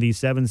Braves and the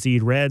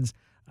 7-seed Reds.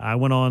 I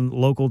went on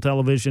local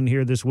television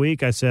here this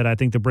week. I said I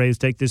think the Braves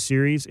take this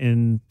series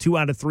in 2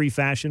 out of 3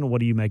 fashion. What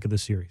do you make of the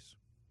series?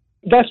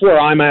 That's where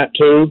I'm at,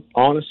 too,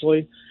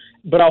 honestly.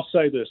 But I'll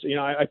say this.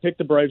 I picked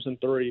the Braves in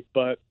 3,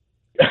 but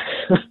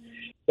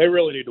they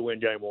really need to win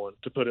Game 1,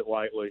 to put it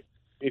lightly.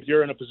 If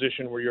you're in a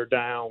position where you're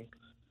down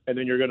and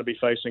then you're going to be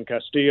facing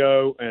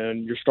Castillo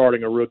and you're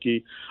starting a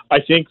rookie, I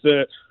think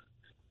that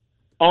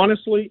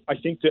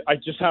I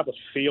just have a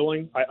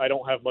feeling. I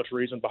don't have much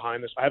reason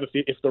behind this. I have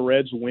if the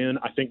Reds win,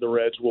 I think the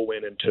Reds will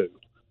win in 2.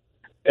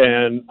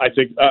 And I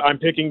think I'm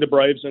picking the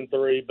Braves in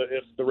 3, but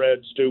if the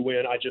Reds do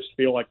win, I just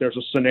feel like there's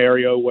a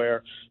scenario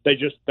where they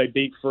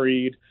beat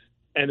Fried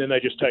and then they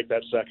just take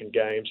that second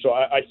game. So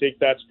I think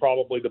that's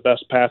probably the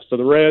best path for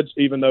the Reds,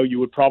 even though you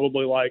would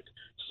probably like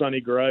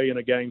Sonny Gray in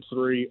a Game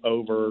 3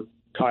 over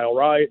Kyle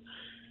Wright.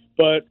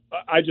 But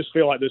I just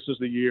feel like this is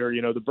the year.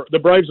 The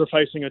Braves are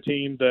facing a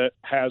team that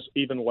has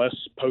even less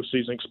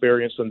postseason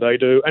experience than they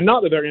do. And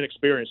not that they're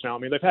inexperienced now. I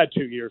mean, they've had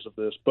 2 years of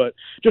this. But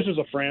just as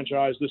a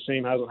franchise, this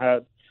team hasn't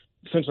had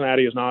 –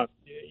 Cincinnati is not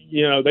 –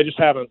 they just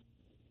haven't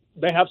 –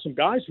 they have some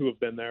guys who have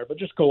been there. But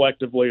just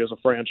collectively as a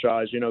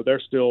franchise, they're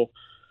still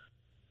 –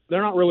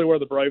 they're not really where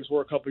the Braves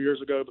were a couple of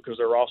years ago because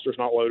their roster's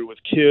not loaded with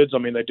kids. I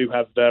mean, they do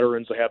have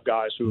veterans. They have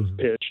guys who have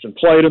pitched and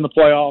played in the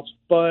playoffs,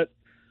 but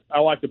I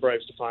like the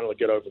Braves to finally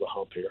get over the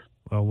hump here.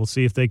 Well, we'll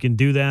see if they can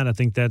do that. I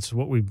think that's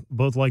what we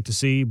both like to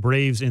see.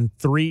 Braves in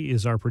 3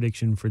 is our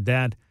prediction for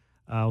that.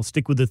 I'll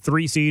stick with the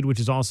 3 seed, which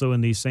is also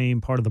in the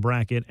same part of the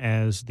bracket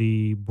as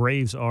the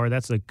Braves are.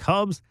 That's the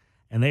Cubs,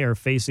 and they are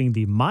facing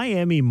the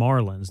Miami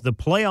Marlins, the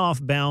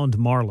playoff-bound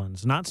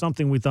Marlins. Not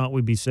something we thought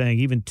we'd be saying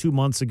even 2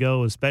 months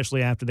ago,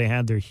 especially after they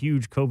had their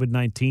huge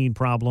COVID-19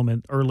 problem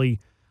and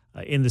early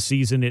in the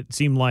season. It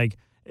seemed like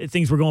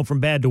things were going from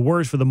bad to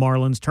worse for the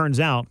Marlins. Turns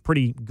out,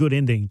 pretty good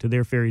ending to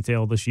their fairy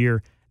tale this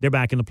year. They're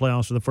back in the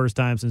playoffs for the first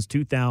time since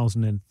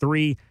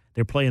 2003.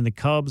 They're playing the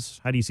Cubs.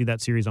 How do you see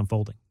that series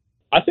unfolding?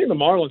 I think the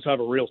Marlins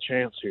have a real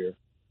chance here.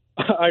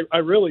 I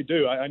really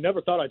do. I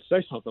never thought I'd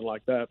say something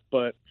like that,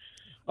 but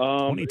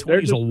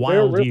 2020 is a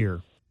wild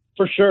year.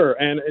 For sure,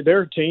 and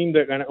they're a team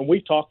that, and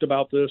we talked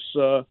about this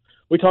a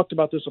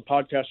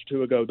podcast or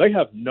 2 ago. They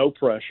have no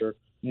pressure,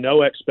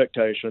 no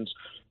expectations.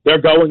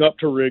 They're going up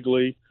to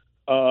Wrigley.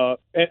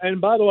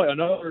 And by the way,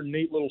 another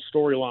neat little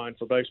storyline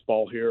for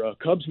baseball here,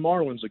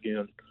 Cubs-Marlins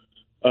again.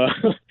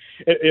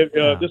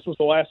 This was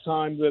the last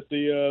time that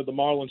the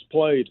Marlins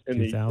played in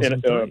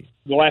the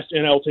last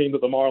NL team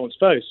that the Marlins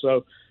faced.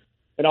 So,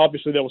 and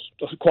obviously there was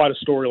quite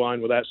a storyline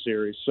with that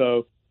series.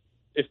 So,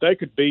 if they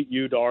could beat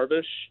Yu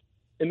Darvish,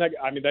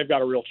 they've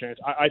got a real chance.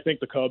 I think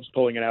the Cubs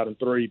pulling it out in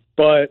 3,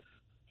 but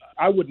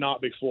I would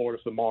not be floored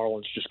if the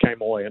Marlins just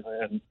came away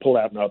and pulled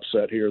out an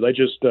upset here. They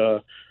just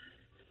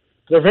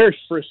they're very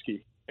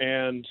frisky,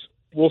 and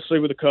we'll see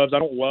with the Cubs. I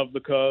don't love the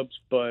Cubs,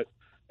 but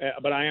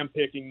I am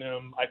picking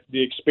them.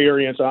 The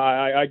experience,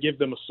 I give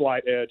them a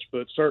slight edge,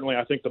 but certainly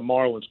I think the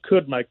Marlins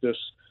could make this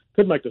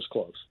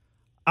close.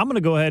 I'm going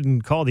to go ahead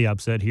and call the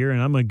upset here,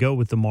 and I'm going to go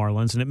with the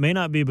Marlins. And it may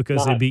not be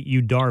because they beat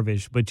Yu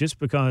Darvish, but just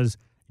because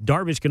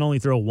Darvish can only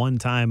throw 1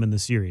 time in the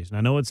series. And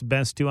I know it's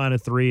best 2 out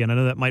of 3, and I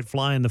know that might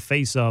fly in the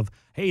face of,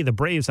 hey, the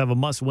Braves have a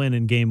must-win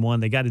in Game 1.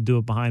 They got to do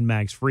it behind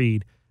Max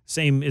Fried.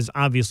 Same is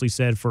obviously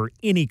said for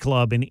any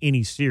club in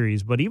any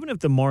series. But even if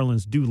the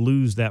Marlins do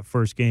lose that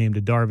first game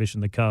to Darvish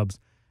and the Cubs,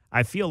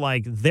 I feel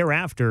like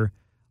thereafter,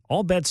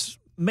 all bets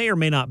may or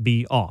may not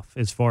be off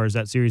as far as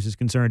that series is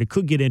concerned. It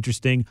could get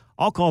interesting.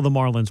 I'll call the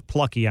Marlins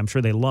plucky. I'm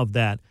sure they love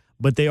that.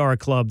 But they are a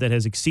club that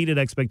has exceeded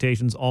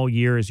expectations all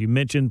year. As you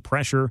mentioned,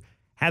 pressure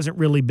hasn't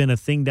really been a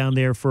thing down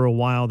there for a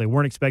while. They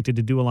weren't expected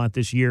to do a lot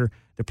this year.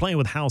 They're playing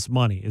with house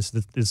money is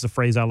the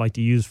phrase I like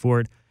to use for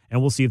it.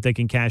 And we'll see if they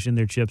can cash in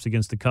their chips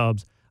against the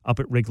Cubs up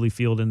at Wrigley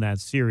Field in that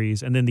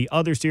series. And then the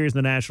other series in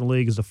the National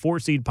League is the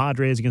 4-seed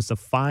Padres against the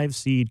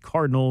 5-seed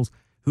Cardinals.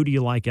 Who do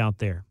you like out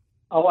there?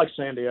 I like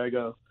San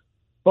Diego,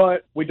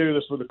 but we do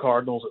this with the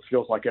Cardinals. It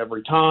feels like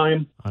every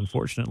time.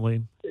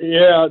 Unfortunately.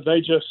 Yeah,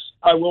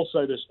 I will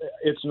say this,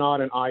 it's not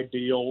an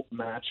ideal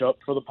matchup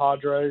for the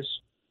Padres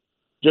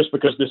just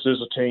because this is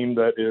a team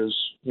that is,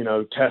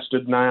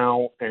 tested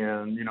now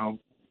and,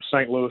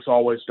 St. Louis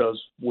always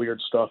does weird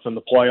stuff in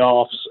the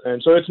playoffs.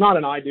 And so it's not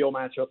an ideal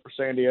matchup for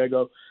San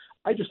Diego.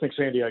 I just think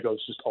San Diego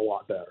is just a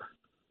lot better.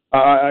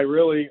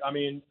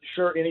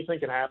 Sure, anything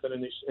can happen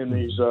in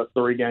these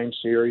 3-game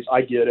series.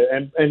 I get it,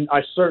 and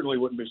I certainly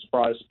wouldn't be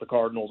surprised if the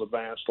Cardinals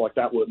advanced. Like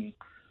that wouldn't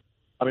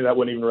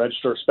even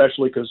register,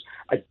 especially because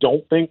I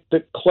don't think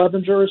that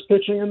Clevenger is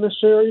pitching in this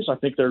series. I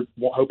think they're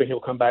hoping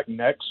he'll come back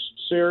next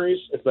series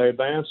if they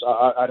advance.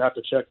 I'd have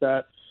to check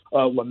that.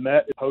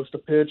 Lamet is supposed to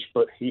pitch,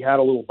 but he had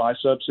a little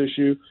biceps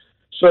issue.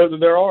 So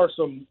there are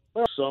some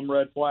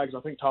red flags.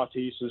 I think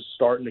Tatis is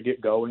starting to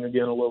get going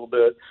again a little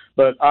bit,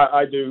 but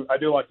I do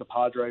like the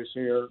Padres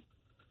here.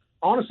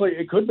 Honestly,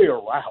 it could be a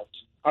rout.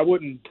 I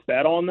wouldn't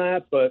bet on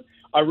that, but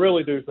I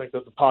really do think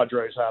that the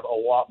Padres have a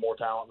lot more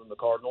talent than the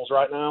Cardinals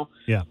right now.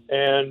 Yeah,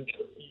 and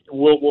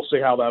we'll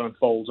see how that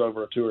unfolds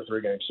over a 2 or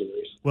 3 game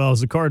series. Well,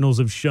 as the Cardinals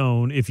have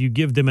shown, if you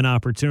give them an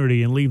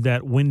opportunity and leave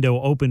that window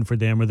open for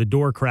them, or the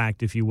door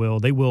cracked, if you will,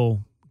 they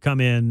will come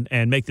in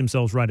and make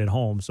themselves right at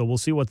home. So we'll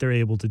see what they're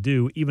able to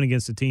do, even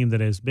against a team that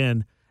has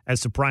been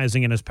as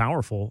surprising and as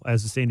powerful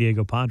as the San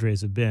Diego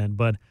Padres have been.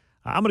 But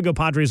I'm going to go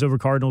Padres over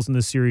Cardinals in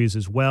this series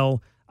as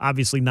well.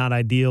 Obviously not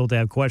ideal to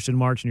have question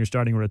marks in your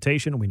starting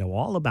rotation. We know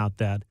all about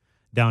that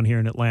down here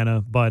in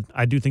Atlanta. But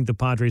I do think the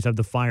Padres have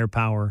the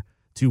firepower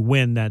to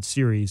win that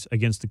series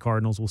against the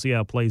Cardinals. We'll see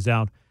how it plays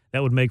out.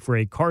 That would make for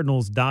a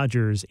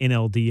Cardinals-Dodgers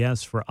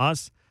NLDS for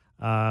us.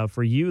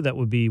 For you, that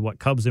would be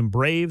Cubs and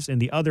Braves in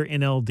the other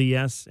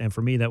NLDS. And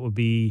for me, that would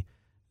be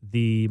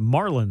the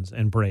Marlins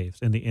and Braves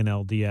in the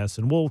NLDS.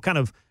 And we'll kind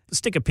of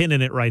stick a pin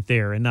in it right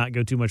there and not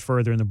go too much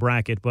further in the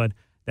bracket. But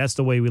that's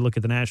the way we look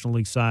at the National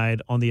League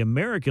side. On the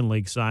American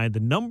League side,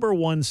 the number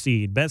 1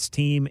 seed, best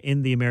team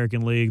in the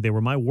American League. They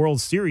were my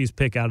World Series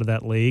pick out of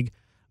that league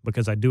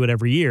because I do it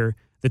every year.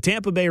 The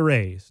Tampa Bay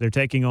Rays. They're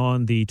taking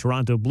on the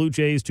Toronto Blue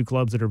Jays, 2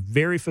 clubs that are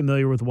very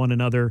familiar with one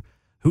another.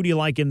 Who do you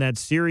like in that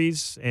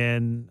series?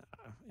 And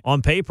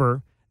on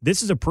paper,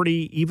 this is a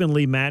pretty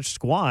evenly matched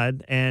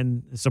squad,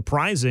 and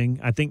surprising,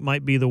 I think,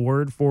 might be the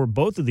word for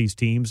both of these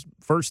teams.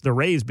 First, the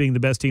Rays being the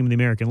best team in the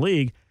American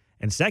League,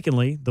 and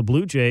secondly, the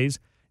Blue Jays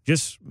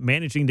just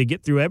managing to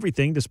get through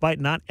everything despite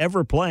not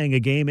ever playing a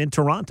game in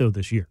Toronto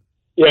this year.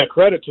 Yeah,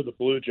 credit to the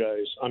Blue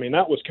Jays. I mean,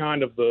 that was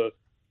kind of the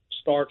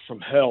start from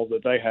hell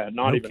that they had,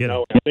 not even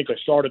knowing. I think they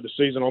started the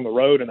season on the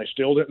road, and they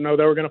still didn't know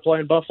they were going to play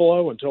in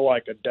Buffalo until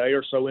like a day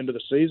or so into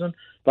the season,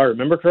 if I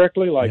remember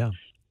correctly.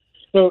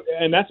 So,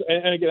 and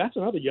again, that's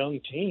another young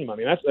team. I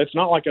mean, it's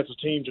not like that's a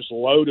team just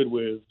loaded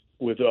with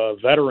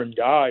veteran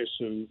guys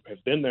who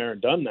have been there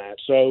and done that.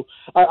 So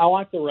I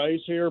like the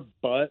Rays here,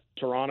 but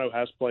Toronto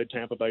has played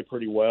Tampa Bay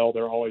pretty well.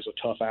 They're always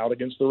a tough out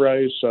against the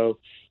Rays. So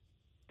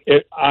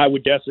I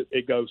would guess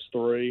it goes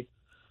 3,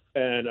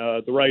 and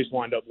the Rays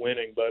wind up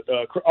winning. But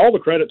all the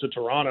credit to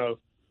Toronto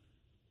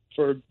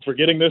for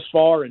getting this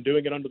far and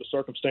doing it under the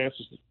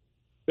circumstances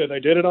that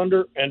they did it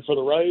under. And for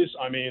the Rays,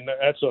 I mean,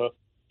 that's a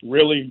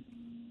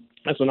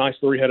nice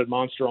 3-headed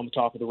monster on the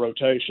top of the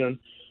rotation.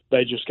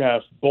 They just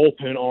have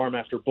bullpen arm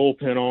after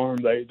bullpen arm.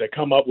 They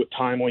come up with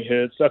timely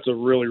hits. That's a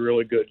really,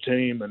 really good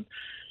team. And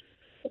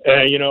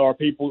are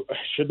people,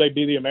 should they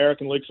be the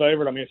American League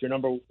favorite? I mean, if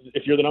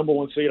you're the number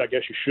 1 seed, I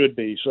guess you should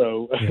be.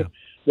 So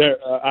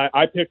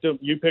I picked them.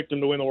 You picked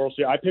them to win the World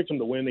Series. I picked them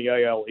to win the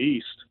AL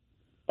East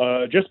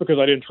just because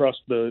I didn't trust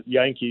the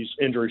Yankees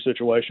injury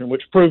situation,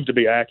 which proved to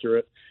be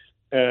accurate.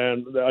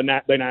 And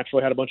they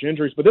naturally had a bunch of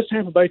injuries. But this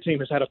Tampa Bay team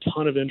has had a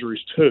ton of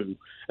injuries too,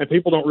 and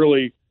people don't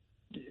really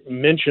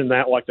mention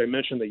that like they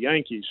mentioned the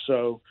Yankees.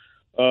 So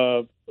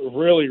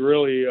really,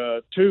 really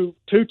two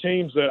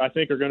teams that I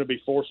think are going to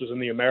be forces in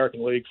the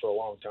American League for a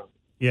long time.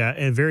 Yeah,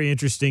 a very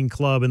interesting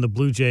club in the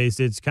Blue Jays.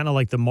 It's kind of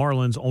like the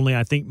Marlins, only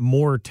I think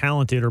more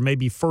talented or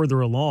maybe further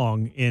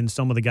along in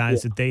some of the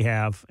guys that they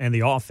have and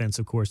the offense,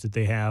 of course, that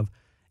they have.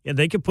 And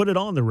they could put it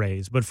on the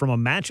Rays. But from a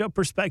matchup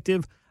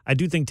perspective, I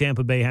do think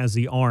Tampa Bay has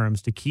the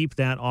arms to keep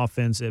that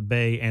offense at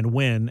bay and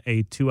win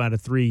a 2 out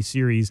of 3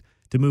 series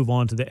to move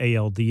on to the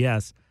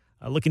ALDS.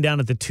 Looking down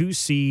at the 2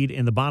 seed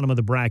in the bottom of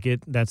the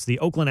bracket, that's the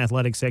Oakland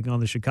Athletics taking on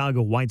the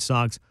Chicago White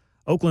Sox.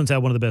 Oakland's had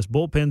one of the best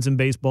bullpens in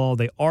baseball.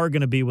 They are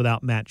going to be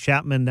without Matt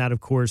Chapman. That,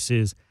 of course,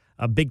 is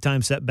a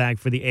big-time setback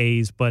for the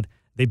A's, but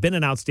they've been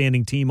an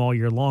outstanding team all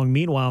year long.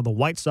 Meanwhile, the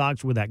White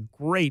Sox with that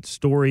great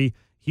story,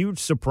 huge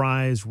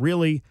surprise,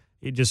 really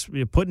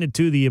putting it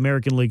to the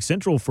American League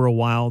Central for a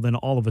while, then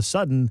all of a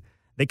sudden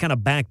they kind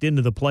of backed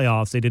into the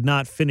playoffs. They did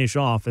not finish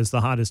off as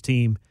the hottest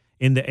team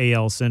in the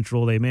AL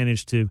Central. They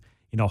managed to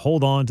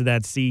hold on to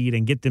that seed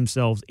and get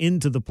themselves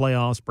into the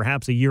playoffs,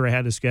 perhaps a year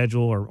ahead of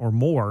schedule or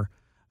more.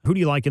 Who do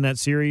you like in that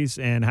series,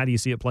 and how do you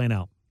see it playing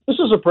out? This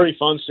is a pretty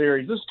fun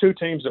series. This is 2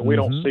 teams that we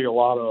don't see a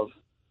lot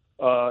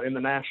of in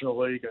the National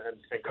League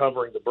and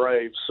covering the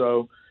Braves.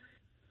 So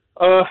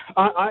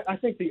I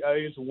think the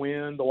A's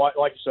win. Like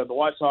you said, the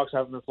White Sox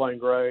haven't been playing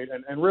great,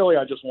 and really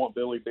I just want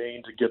Billy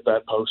Beane to get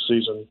that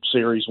postseason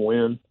series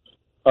win.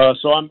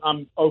 So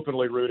I'm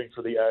openly rooting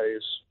for the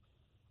A's.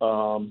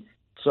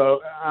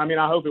 So, I mean,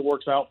 I hope it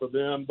works out for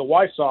them. The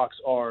White Sox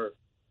are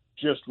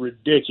just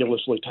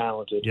ridiculously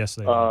talented. Yes,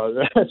 they are.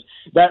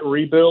 That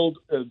rebuild,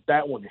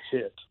 that one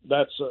hit.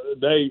 That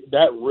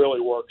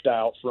really worked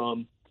out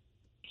from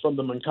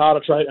the Moncada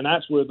trade, and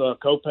that's with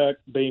Kopech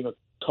being a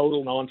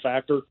total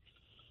non-factor.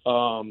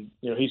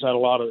 He's had a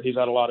lot of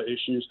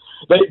issues.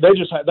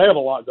 They have a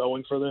lot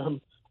going for them.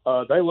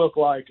 They look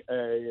like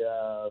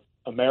a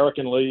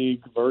American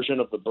League version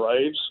of the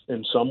Braves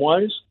in some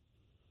ways.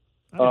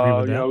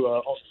 I agree with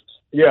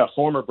that.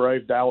 Former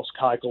Brave Dallas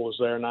Keuchel is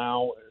there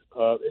now.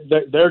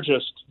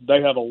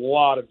 They have a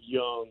lot of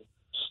young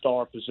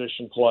star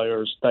position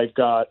players. They've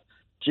got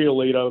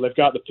Giolito. They've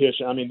got the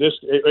pitch. I mean,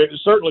 it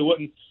certainly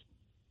wouldn't.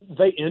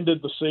 They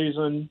ended the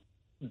season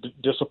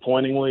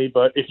disappointingly,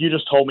 but if you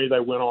just told me they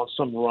went on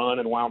some run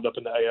and wound up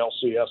in the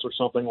ALCS or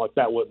something like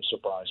that, wouldn't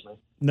surprise me.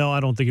 No, I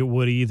don't think it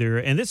would either.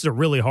 And this is a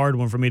really hard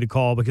one for me to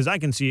call because I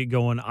can see it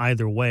going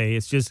either way.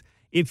 It's just,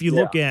 if you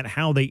look at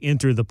how they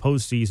enter the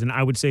postseason,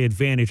 I would say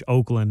advantage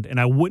Oakland, and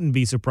I wouldn't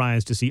be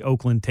surprised to see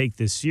Oakland take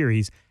this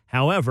series.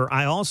 However,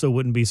 I also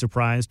wouldn't be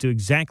surprised to,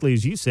 exactly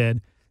as you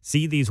said,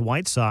 see these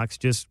White Sox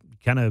just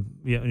kind of,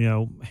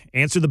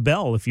 answer the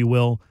bell, if you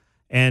will,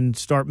 and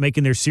start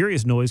making their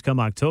serious noise come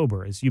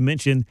October. As you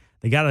mentioned,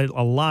 they got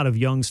a lot of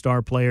young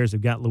star players.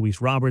 They've got Luis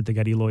Robert. They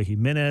got Eloy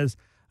Jimenez.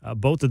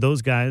 Both of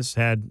those guys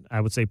had,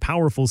 I would say,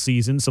 powerful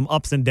seasons, some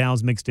ups and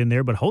downs mixed in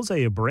there, but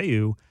Jose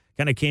Abreu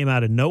kind of came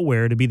out of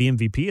nowhere to be the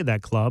MVP of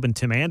that club. And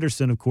Tim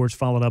Anderson, of course,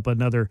 followed up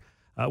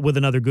with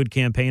another good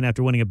campaign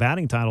after winning a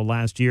batting title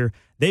last year.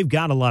 They've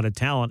got a lot of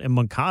talent, and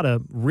Moncada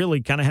really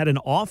kind of had an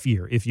off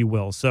year, if you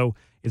will. So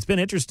it's been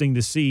interesting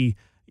to see,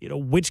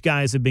 which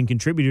guys have been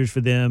contributors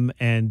for them,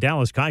 and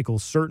Dallas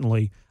Keuchel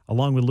certainly,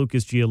 along with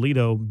Lucas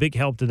Giolito, big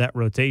help to that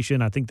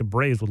rotation. I think the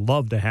Braves would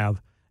love to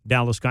have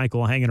Dallas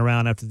Keuchel hanging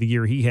around after the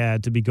year he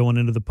had to be going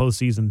into the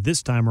postseason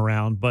this time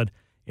around. But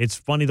it's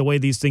funny the way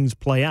these things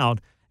play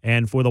out.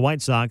 And for the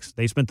White Sox,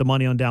 they spent the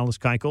money on Dallas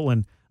Keuchel,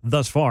 and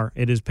thus far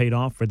it has paid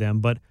off for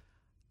them. But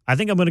I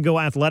think I'm going to go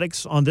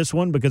Athletics on this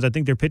one because I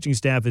think their pitching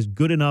staff is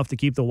good enough to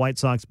keep the White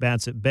Sox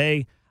bats at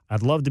bay.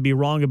 I'd love to be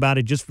wrong about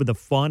it just for the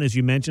fun, as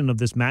you mentioned, of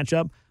this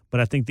matchup,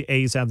 but I think the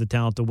A's have the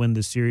talent to win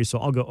this series, so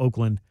I'll go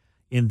Oakland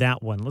in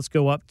that one. Let's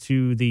go up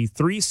to the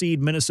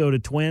 3-seed Minnesota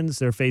Twins.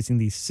 They're facing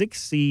the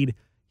 6-seed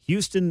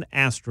Houston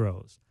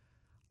Astros.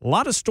 A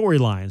lot of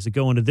storylines that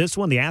go into this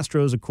one. The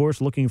Astros, of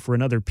course, looking for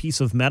another piece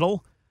of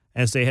metal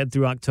as they head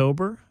through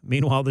October.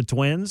 Meanwhile, the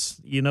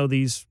Twins,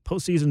 these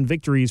postseason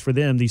victories for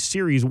them, these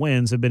series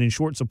wins have been in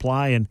short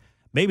supply, and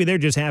maybe they're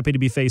just happy to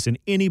be facing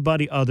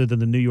anybody other than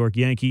the New York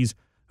Yankees.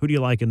 Who do you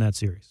like in that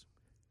series?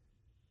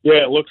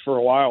 Yeah, it looked for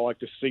a while like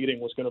the seeding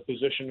was going to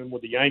position them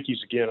with the Yankees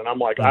again, and I'm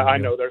like, I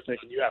know they're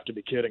thinking, you have to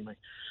be kidding me.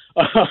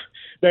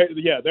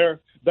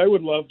 They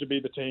would love to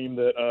be the team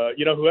that,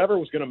 whoever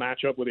was going to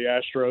match up with the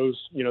Astros,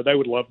 they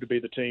would love to be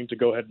the team to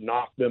go ahead and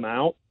knock them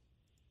out.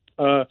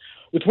 The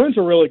Twins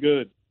are really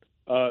good.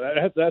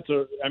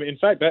 In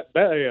fact, that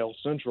AL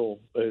Central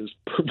is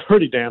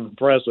pretty damn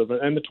impressive,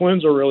 and the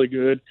Twins are really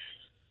good.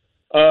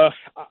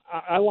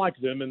 I like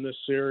them in this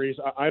series.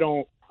 I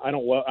don't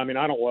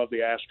love the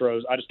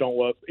Astros. I just don't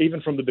love,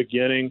 even from the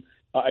beginning,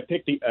 I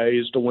picked the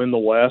A's to win the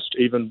West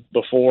even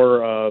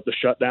before the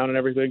shutdown and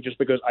everything, just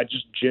because I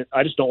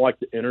just don't like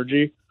the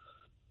energy,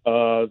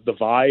 the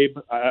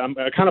vibe. I'm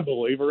a kind of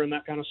believer in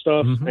that kind of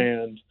stuff,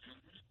 and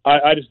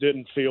I just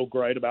didn't feel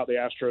great about the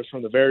Astros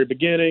from the very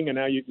beginning. And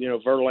now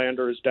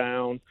Verlander is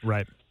down.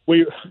 Right.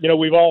 We've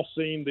all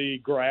seen the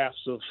graphs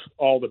of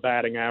all the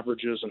batting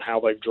averages and how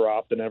they've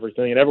dropped and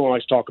everything, and everyone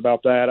likes to talk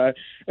about that.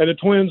 And the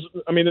Twins,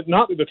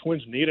 not that the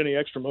Twins need any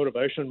extra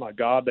motivation. My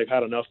God, they've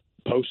had enough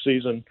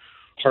postseason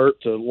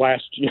hurt to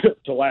last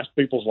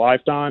people's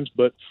lifetimes.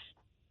 But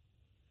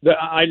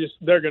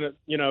they're gonna,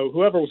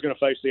 whoever was gonna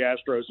face the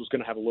Astros was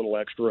gonna have a little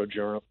extra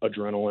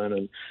adrenaline,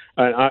 and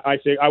I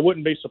think I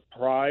wouldn't be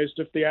surprised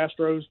if the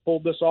Astros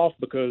pulled this off,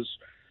 because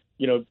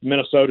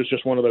Minnesota's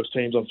just one of those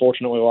teams,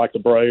 unfortunately, like the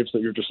Braves,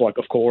 that you're just like,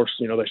 of course,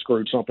 they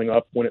screwed something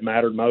up when it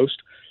mattered most.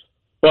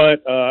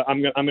 But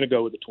I'm gonna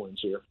go with the Twins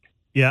here.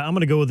 Yeah, I'm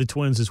going to go with the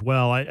Twins as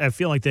well. I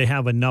feel like they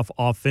have enough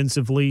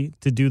offensively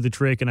to do the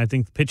trick, and I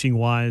think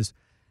pitching-wise,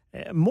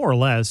 more or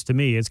less, to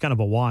me, it's kind of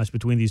a wash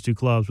between these two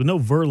clubs. With no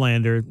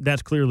Verlander,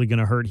 that's clearly going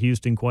to hurt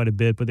Houston quite a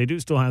bit, but they do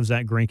still have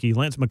Zach Greinke.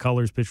 Lance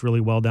McCullers pitched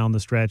really well down the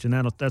stretch,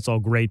 and that's all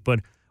great. But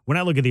when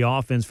I look at the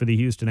offense for the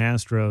Houston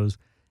Astros,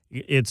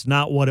 it's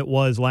not what it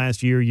was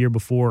last year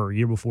before, or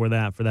year before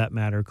that, for that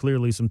matter.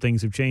 Clearly, some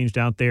things have changed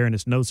out there, and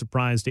it's no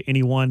surprise to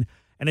anyone.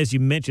 And as you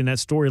mentioned, that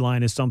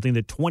storyline is something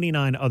that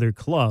 29 other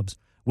clubs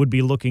would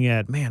be looking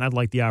at. Man, I'd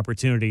like the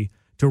opportunity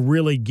to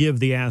really give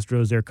the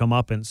Astros their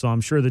comeuppance. So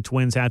I'm sure the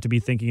Twins have to be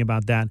thinking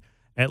about that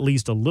at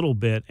least a little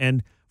bit.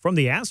 And from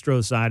the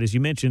Astros side, as you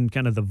mentioned,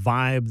 kind of the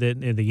vibe,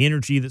 the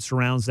energy that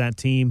surrounds that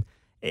team,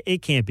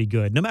 it can't be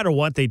good. No matter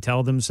what they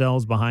tell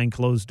themselves behind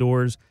closed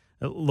doors.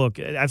 Look,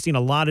 I've seen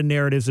a lot of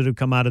narratives that have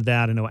come out of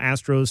that. I know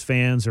Astros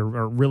fans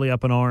are really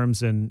up in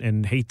arms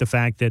and hate the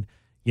fact that,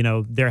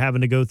 they're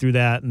having to go through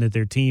that, and that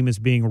their team is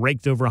being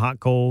raked over hot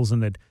coals,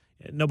 and that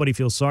nobody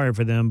feels sorry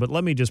for them. But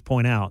let me just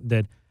point out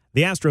that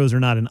the Astros are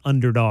not an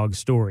underdog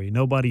story.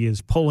 Nobody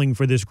is pulling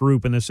for this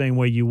group in the same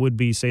way you would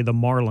be, say, the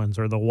Marlins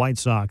or the White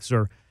Sox,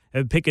 or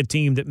pick a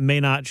team that may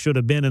not should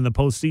have been in the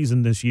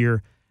postseason this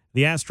year.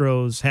 The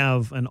Astros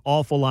have an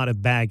awful lot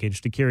of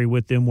baggage to carry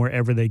with them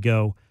wherever they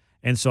go.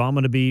 And so I'm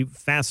going to be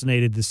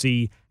fascinated to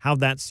see how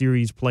that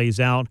series plays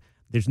out.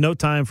 There's no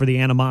time for the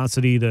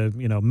animosity to,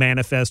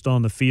 manifest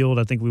on the field.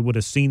 I think we would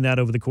have seen that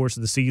over the course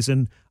of the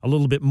season a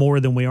little bit more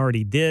than we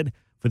already did.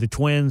 For the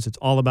Twins, it's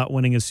all about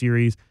winning a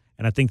series,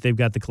 and I think they've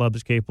got the club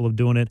that's capable of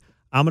doing it.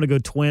 I'm going to go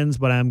Twins,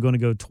 but I'm going to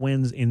go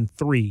Twins in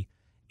 3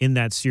 in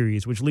that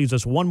series, which leaves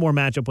us one more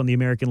matchup on the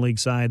American League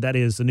side. That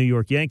is the New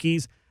York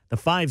Yankees, the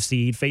 5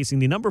 seed, facing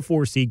the number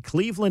 4 seed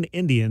Cleveland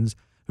Indians,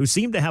 who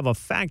seem to have a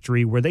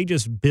factory where they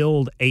just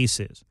build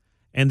aces.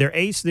 And their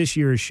ace this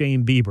year is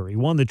Shane Bieber. He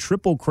won the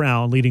Triple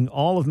Crown, leading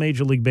all of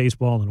Major League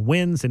Baseball in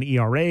wins and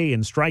ERA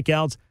and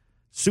strikeouts.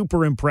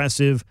 Super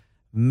impressive.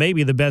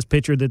 Maybe the best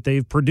pitcher that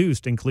they've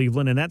produced in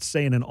Cleveland, and that's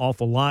saying an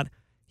awful lot.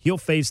 He'll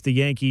face the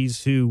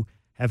Yankees, who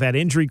have had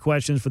injury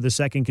questions for the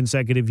second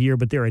consecutive year,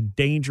 but they're a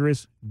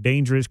dangerous,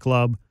 dangerous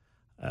club.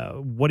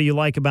 What do you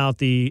like about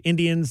the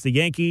Indians, the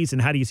Yankees,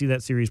 and how do you see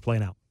that series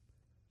playing out?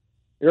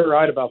 You're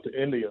right about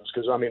the Indians,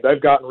 because, they've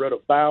gotten rid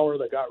of Bauer,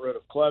 they got rid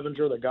of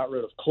Clevenger, they got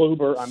rid of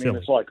Kluber.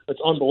 It's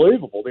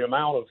unbelievable the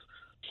amount of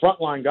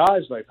frontline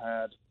guys they've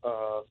had.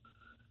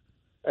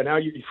 And now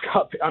you've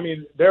got,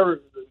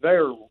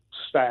 they're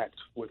stacked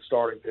with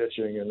starting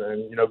pitching and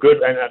good.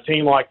 And a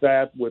team like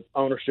that with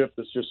ownership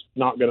that's just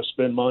not going to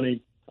spend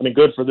money.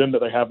 Good for them that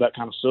they have that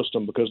kind of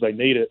system, because they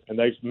need it, and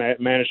they've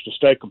managed to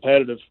stay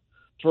competitive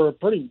for a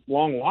pretty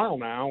long while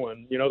now.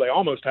 And, they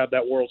almost had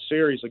that World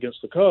Series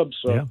against the Cubs.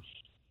 So yeah.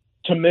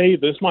 To me,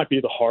 this might be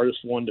the hardest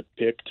one to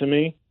pick to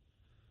me.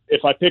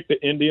 If I pick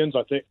the Indians,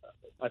 I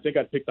think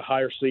I'd pick the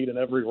higher seed in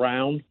every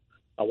round,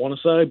 I want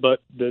to say, but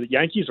the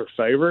Yankees are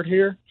favored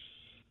here.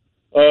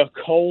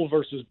 Cole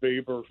versus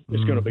Bieber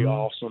is going to be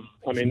awesome.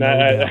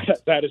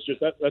 That is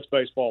just that's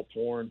baseball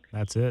porn.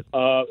 That's it.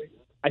 I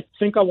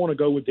think I want to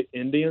go with the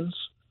Indians,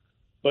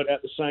 but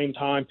at the same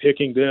time,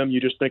 picking them, you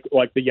just think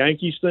like the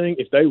Yankees thing.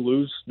 If they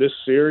lose this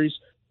series,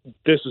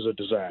 this is a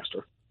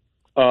disaster.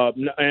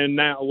 And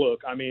now,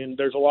 look, I mean,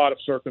 there's a lot of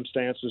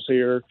circumstances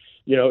here.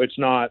 It's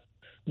not,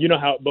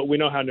 but we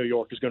know how New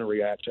York is going to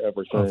react to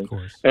everything. Of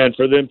course. And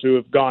for them to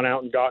have gone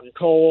out and gotten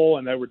Cole,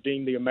 and they were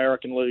deemed the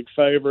American League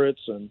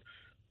favorites and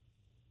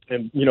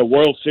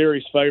World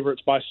Series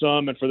favorites by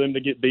some, and for them to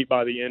get beat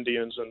by the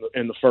Indians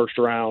in the first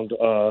round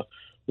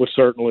would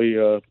certainly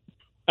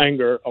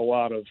anger a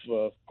lot of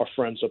our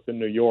friends up in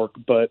New York.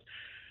 But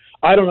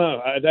I don't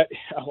know.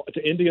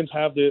 The Indians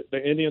have the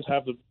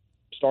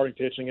starting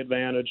pitching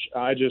advantage.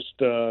 I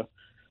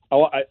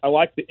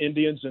like the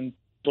Indians in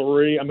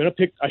 3. I'm going to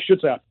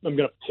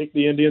pick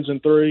the Indians in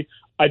 3.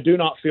 I do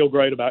not feel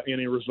great about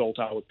any result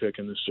I would pick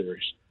in this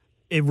series.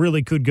 It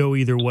really could go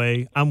either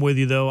way. I'm with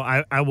you, though.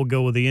 I will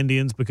go with the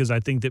Indians because I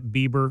think that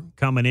Bieber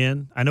coming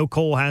in, I know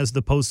Cole has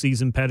the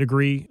postseason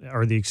pedigree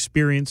or the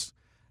experience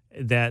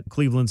that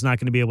Cleveland's not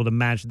going to be able to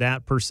match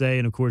that per se.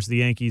 And, of course, the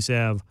Yankees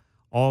have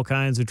all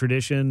kinds of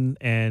tradition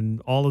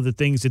and all of the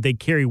things that they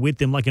carry with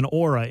them like an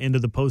aura into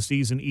the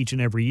postseason each and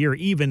every year,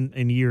 even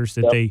in years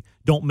that they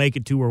don't make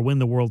it to or win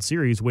the World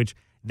Series, which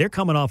they're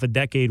coming off a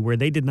decade where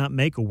they did not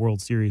make a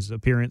World Series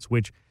appearance,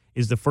 which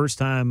is the first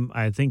time,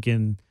 I think,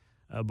 in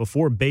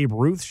before Babe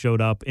Ruth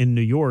showed up in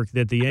New York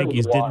that the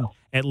Yankees didn't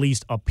at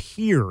least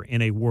appear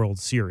in a World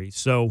Series.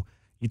 So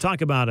you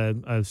talk about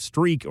a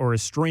streak or a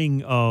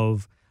string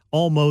of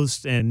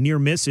almost and near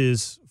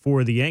misses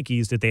for the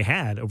Yankees that they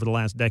had over the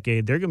last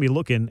decade. They're going to be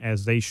looking,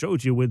 as they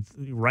showed you, with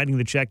writing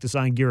the check to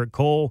sign Garrett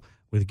Cole,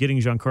 with getting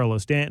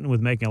Giancarlo Stanton,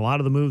 with making a lot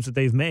of the moves that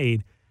they've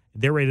made.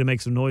 They're ready to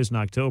make some noise in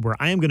October.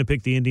 I am going to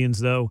pick the Indians,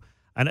 though.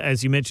 And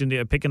as you mentioned,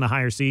 picking the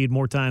higher seed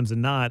more times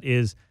than not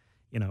is,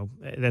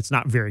 that's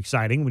not very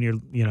exciting when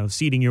you're,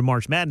 seeding your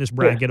March Madness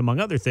bracket, among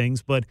other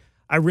things. But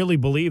I really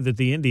believe that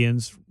the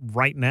Indians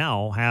right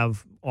now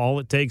have all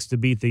it takes to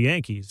beat the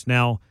Yankees.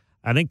 Now,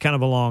 I think kind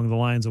of along the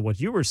lines of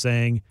what you were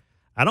saying,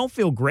 I don't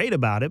feel great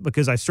about it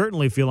because I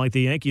certainly feel like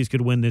the Yankees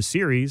could win this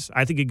series.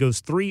 I think it goes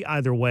 3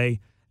 either way,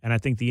 and I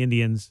think the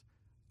Indians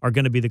are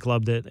going to be the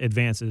club that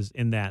advances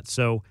in that.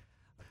 So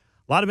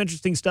a lot of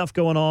interesting stuff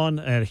going on,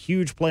 a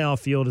huge playoff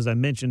field, as I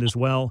mentioned as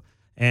well,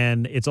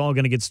 and it's all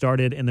going to get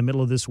started in the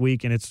middle of this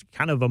week, and it's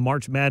kind of a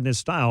March Madness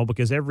style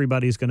because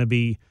everybody's going to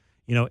be,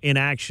 in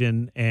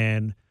action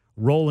and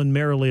rolling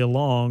merrily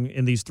along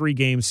in these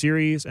 3-game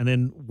series and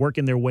then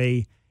working their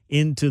way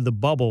into the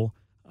bubble.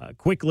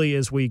 Quickly,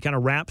 as we kind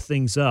of wrap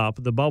things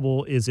up, the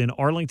bubble is in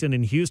Arlington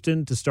and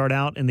Houston to start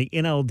out in the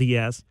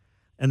NLDS.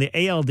 And the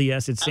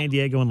ALDS, it's San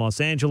Diego and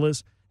Los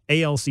Angeles.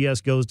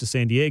 ALCS goes to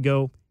San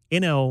Diego.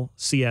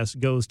 NLCS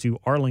goes to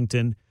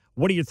Arlington.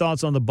 What are your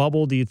thoughts on the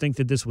bubble? Do you think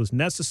that this was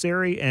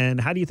necessary?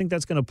 And how do you think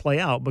that's going to play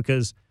out?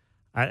 Because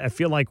I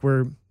feel like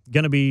we're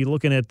going to be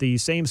looking at the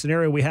same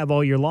scenario we have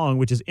all year long,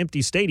 which is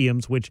empty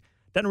stadiums, which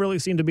doesn't really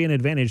seem to be an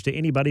advantage to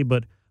anybody.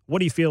 But what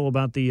do you feel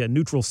about the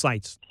neutral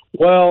sites?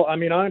 Well, I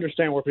mean, I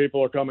understand where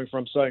people are coming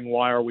from saying,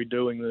 why are we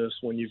doing this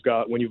when you've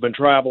been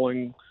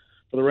traveling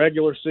for the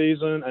regular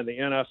season and the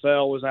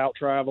NFL is out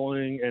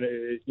traveling?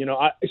 And,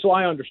 so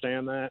I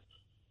understand that.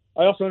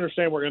 I also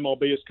understand where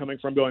MLB is coming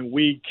from going,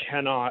 we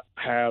cannot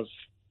have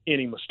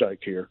any mistake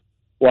here.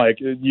 Like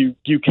you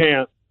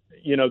can't,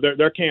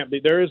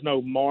 there is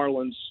no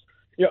Marlins.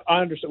 I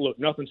understand. Look,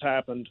 nothing's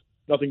happened.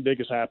 Nothing big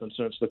has happened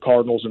since the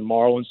Cardinals and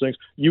Marlins things.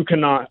 You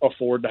cannot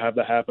afford to have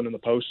that happen in the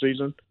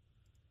postseason.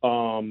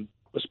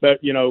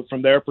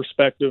 From their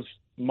perspective,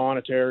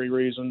 monetary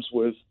reasons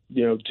with,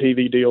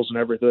 TV deals and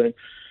everything.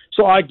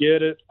 So I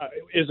get it.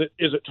 Is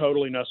it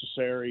totally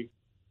necessary?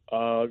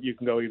 You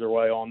can go either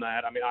way on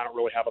that. I mean, I don't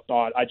really have a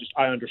thought.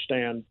 I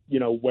understand,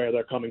 where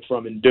they're coming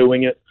from in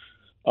doing it.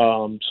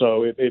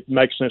 So it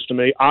makes sense to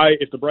me.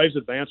 If the Braves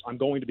advance, I'm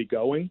going to be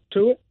going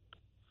to it.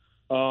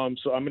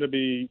 So I'm going to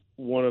be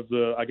one of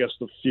the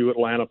few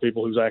Atlanta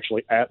people who's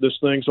actually at this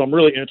thing. So I'm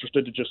really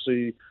interested to just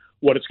see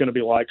what it's going to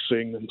be like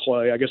seeing them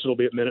play. I guess it'll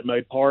be at Minute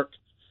Maid Park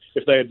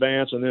if they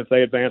advance, and then if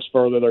they advance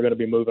further, they're going to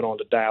be moving on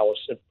to Dallas.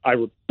 I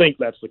would think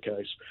that's the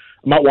case.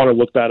 I might want to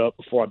look that up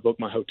before I book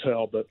my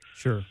hotel, but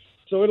sure.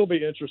 So it'll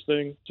be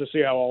interesting to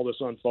see how all this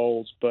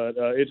unfolds, but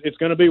it's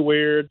going to be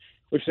weird.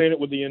 We've seen it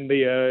with the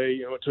NBA.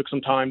 It took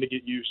some time to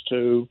get used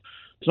to.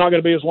 It's not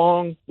going to be as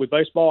long with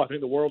baseball. I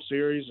think the World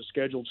Series is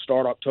scheduled to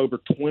start October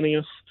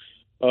 20th.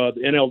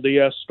 The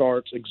NLDS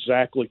starts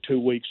exactly 2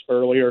 weeks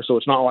earlier, so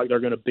it's not like they're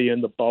going to be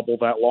in the bubble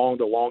that long.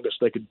 The longest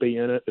they could be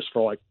in it is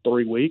for like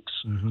 3 weeks,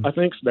 I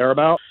think,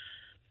 thereabout.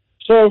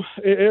 So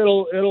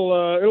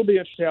it'll be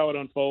interesting how it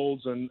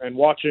unfolds, and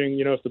watching,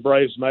 if the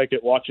Braves make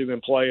it, watching them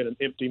play in an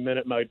empty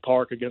Minute Maid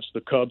Park against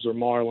the Cubs or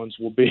Marlins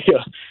will be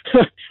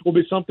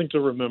something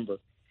to remember.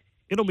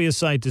 It'll be a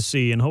sight to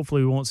see, and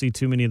hopefully we won't see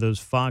too many of those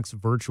Fox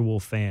virtual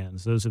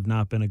fans. Those have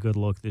not been a good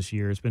look this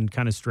year. It's been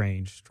kind of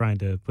strange trying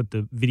to put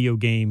the video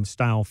game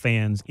style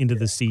fans into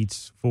the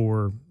seats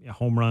for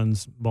home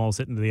runs, balls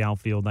hitting to the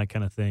outfield, that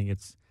kind of thing.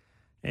 It's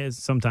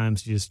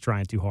sometimes just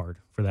trying too hard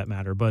for that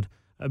matter. But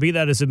be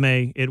that as it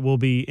may, it will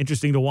be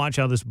interesting to watch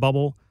how this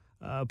bubble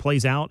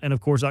plays out. And,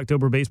 of course,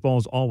 October baseball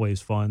is always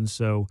fun,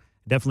 so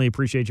definitely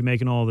appreciate you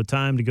making all the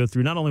time to go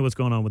through not only what's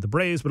going on with the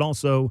Braves, but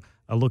also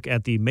a look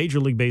at the Major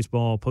League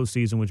Baseball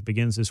postseason, which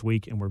begins this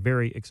week, and we're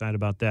very excited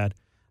about that.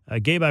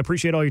 Gabe, I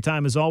appreciate all your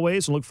time as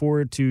always. I look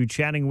forward to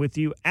chatting with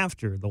you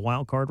after the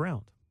wild card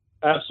round.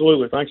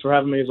 Absolutely. Thanks for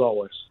having me as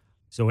always.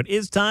 So it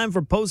is time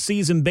for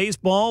postseason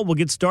baseball. We'll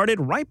get started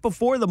right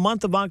before the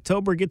month of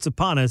October gets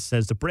upon us,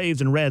 as the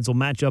Braves and Reds will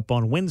match up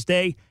on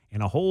Wednesday,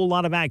 and a whole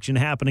lot of action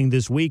happening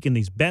this week in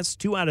these best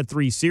 2 out of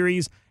 3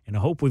 series. And I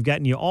hope we've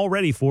gotten you all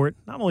ready for it,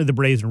 not only the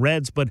Braves and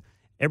Reds, but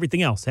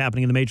everything else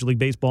happening in the Major League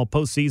Baseball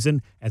postseason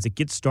as it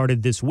gets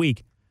started this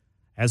week.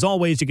 As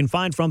always, you can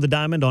find From the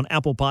Diamond on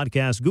Apple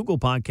Podcasts, Google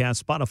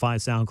Podcasts, Spotify,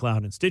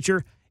 SoundCloud, and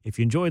Stitcher. If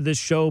you enjoyed this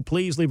show,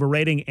 please leave a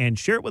rating and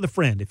share it with a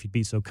friend if you'd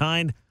be so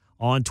kind.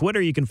 On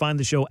Twitter, you can find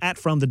the show at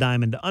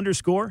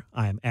FromTheDiamond_.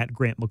 I am at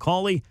Grant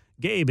McCauley.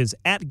 Gabe is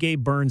at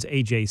Gabe Burns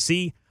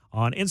AJC.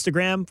 On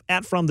Instagram,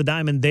 at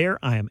FromTheDiamond there,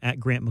 I am at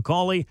Grant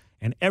McCauley.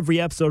 And every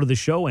episode of the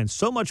show and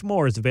so much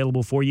more is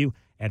available for you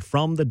at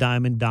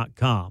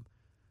FromTheDiamond.com.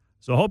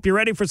 So I hope you're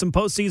ready for some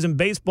postseason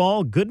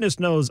baseball. Goodness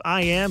knows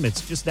I am.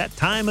 It's just that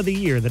time of the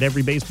year that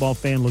every baseball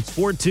fan looks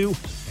forward to.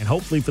 And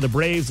hopefully for the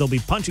Braves, they'll be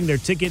punching their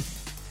ticket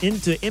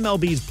into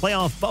MLB's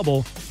playoff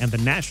bubble and the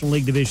National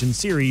League Division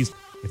Series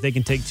if they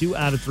can take 2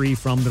 out of 3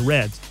 from the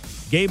Reds.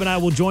 Gabe and I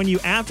will join you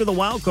after the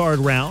wild card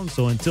round.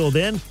 So until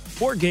then,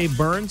 for Gabe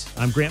Burns,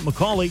 I'm Grant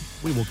McCauley.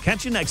 We will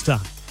catch you next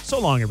time. So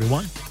long,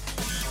 everyone.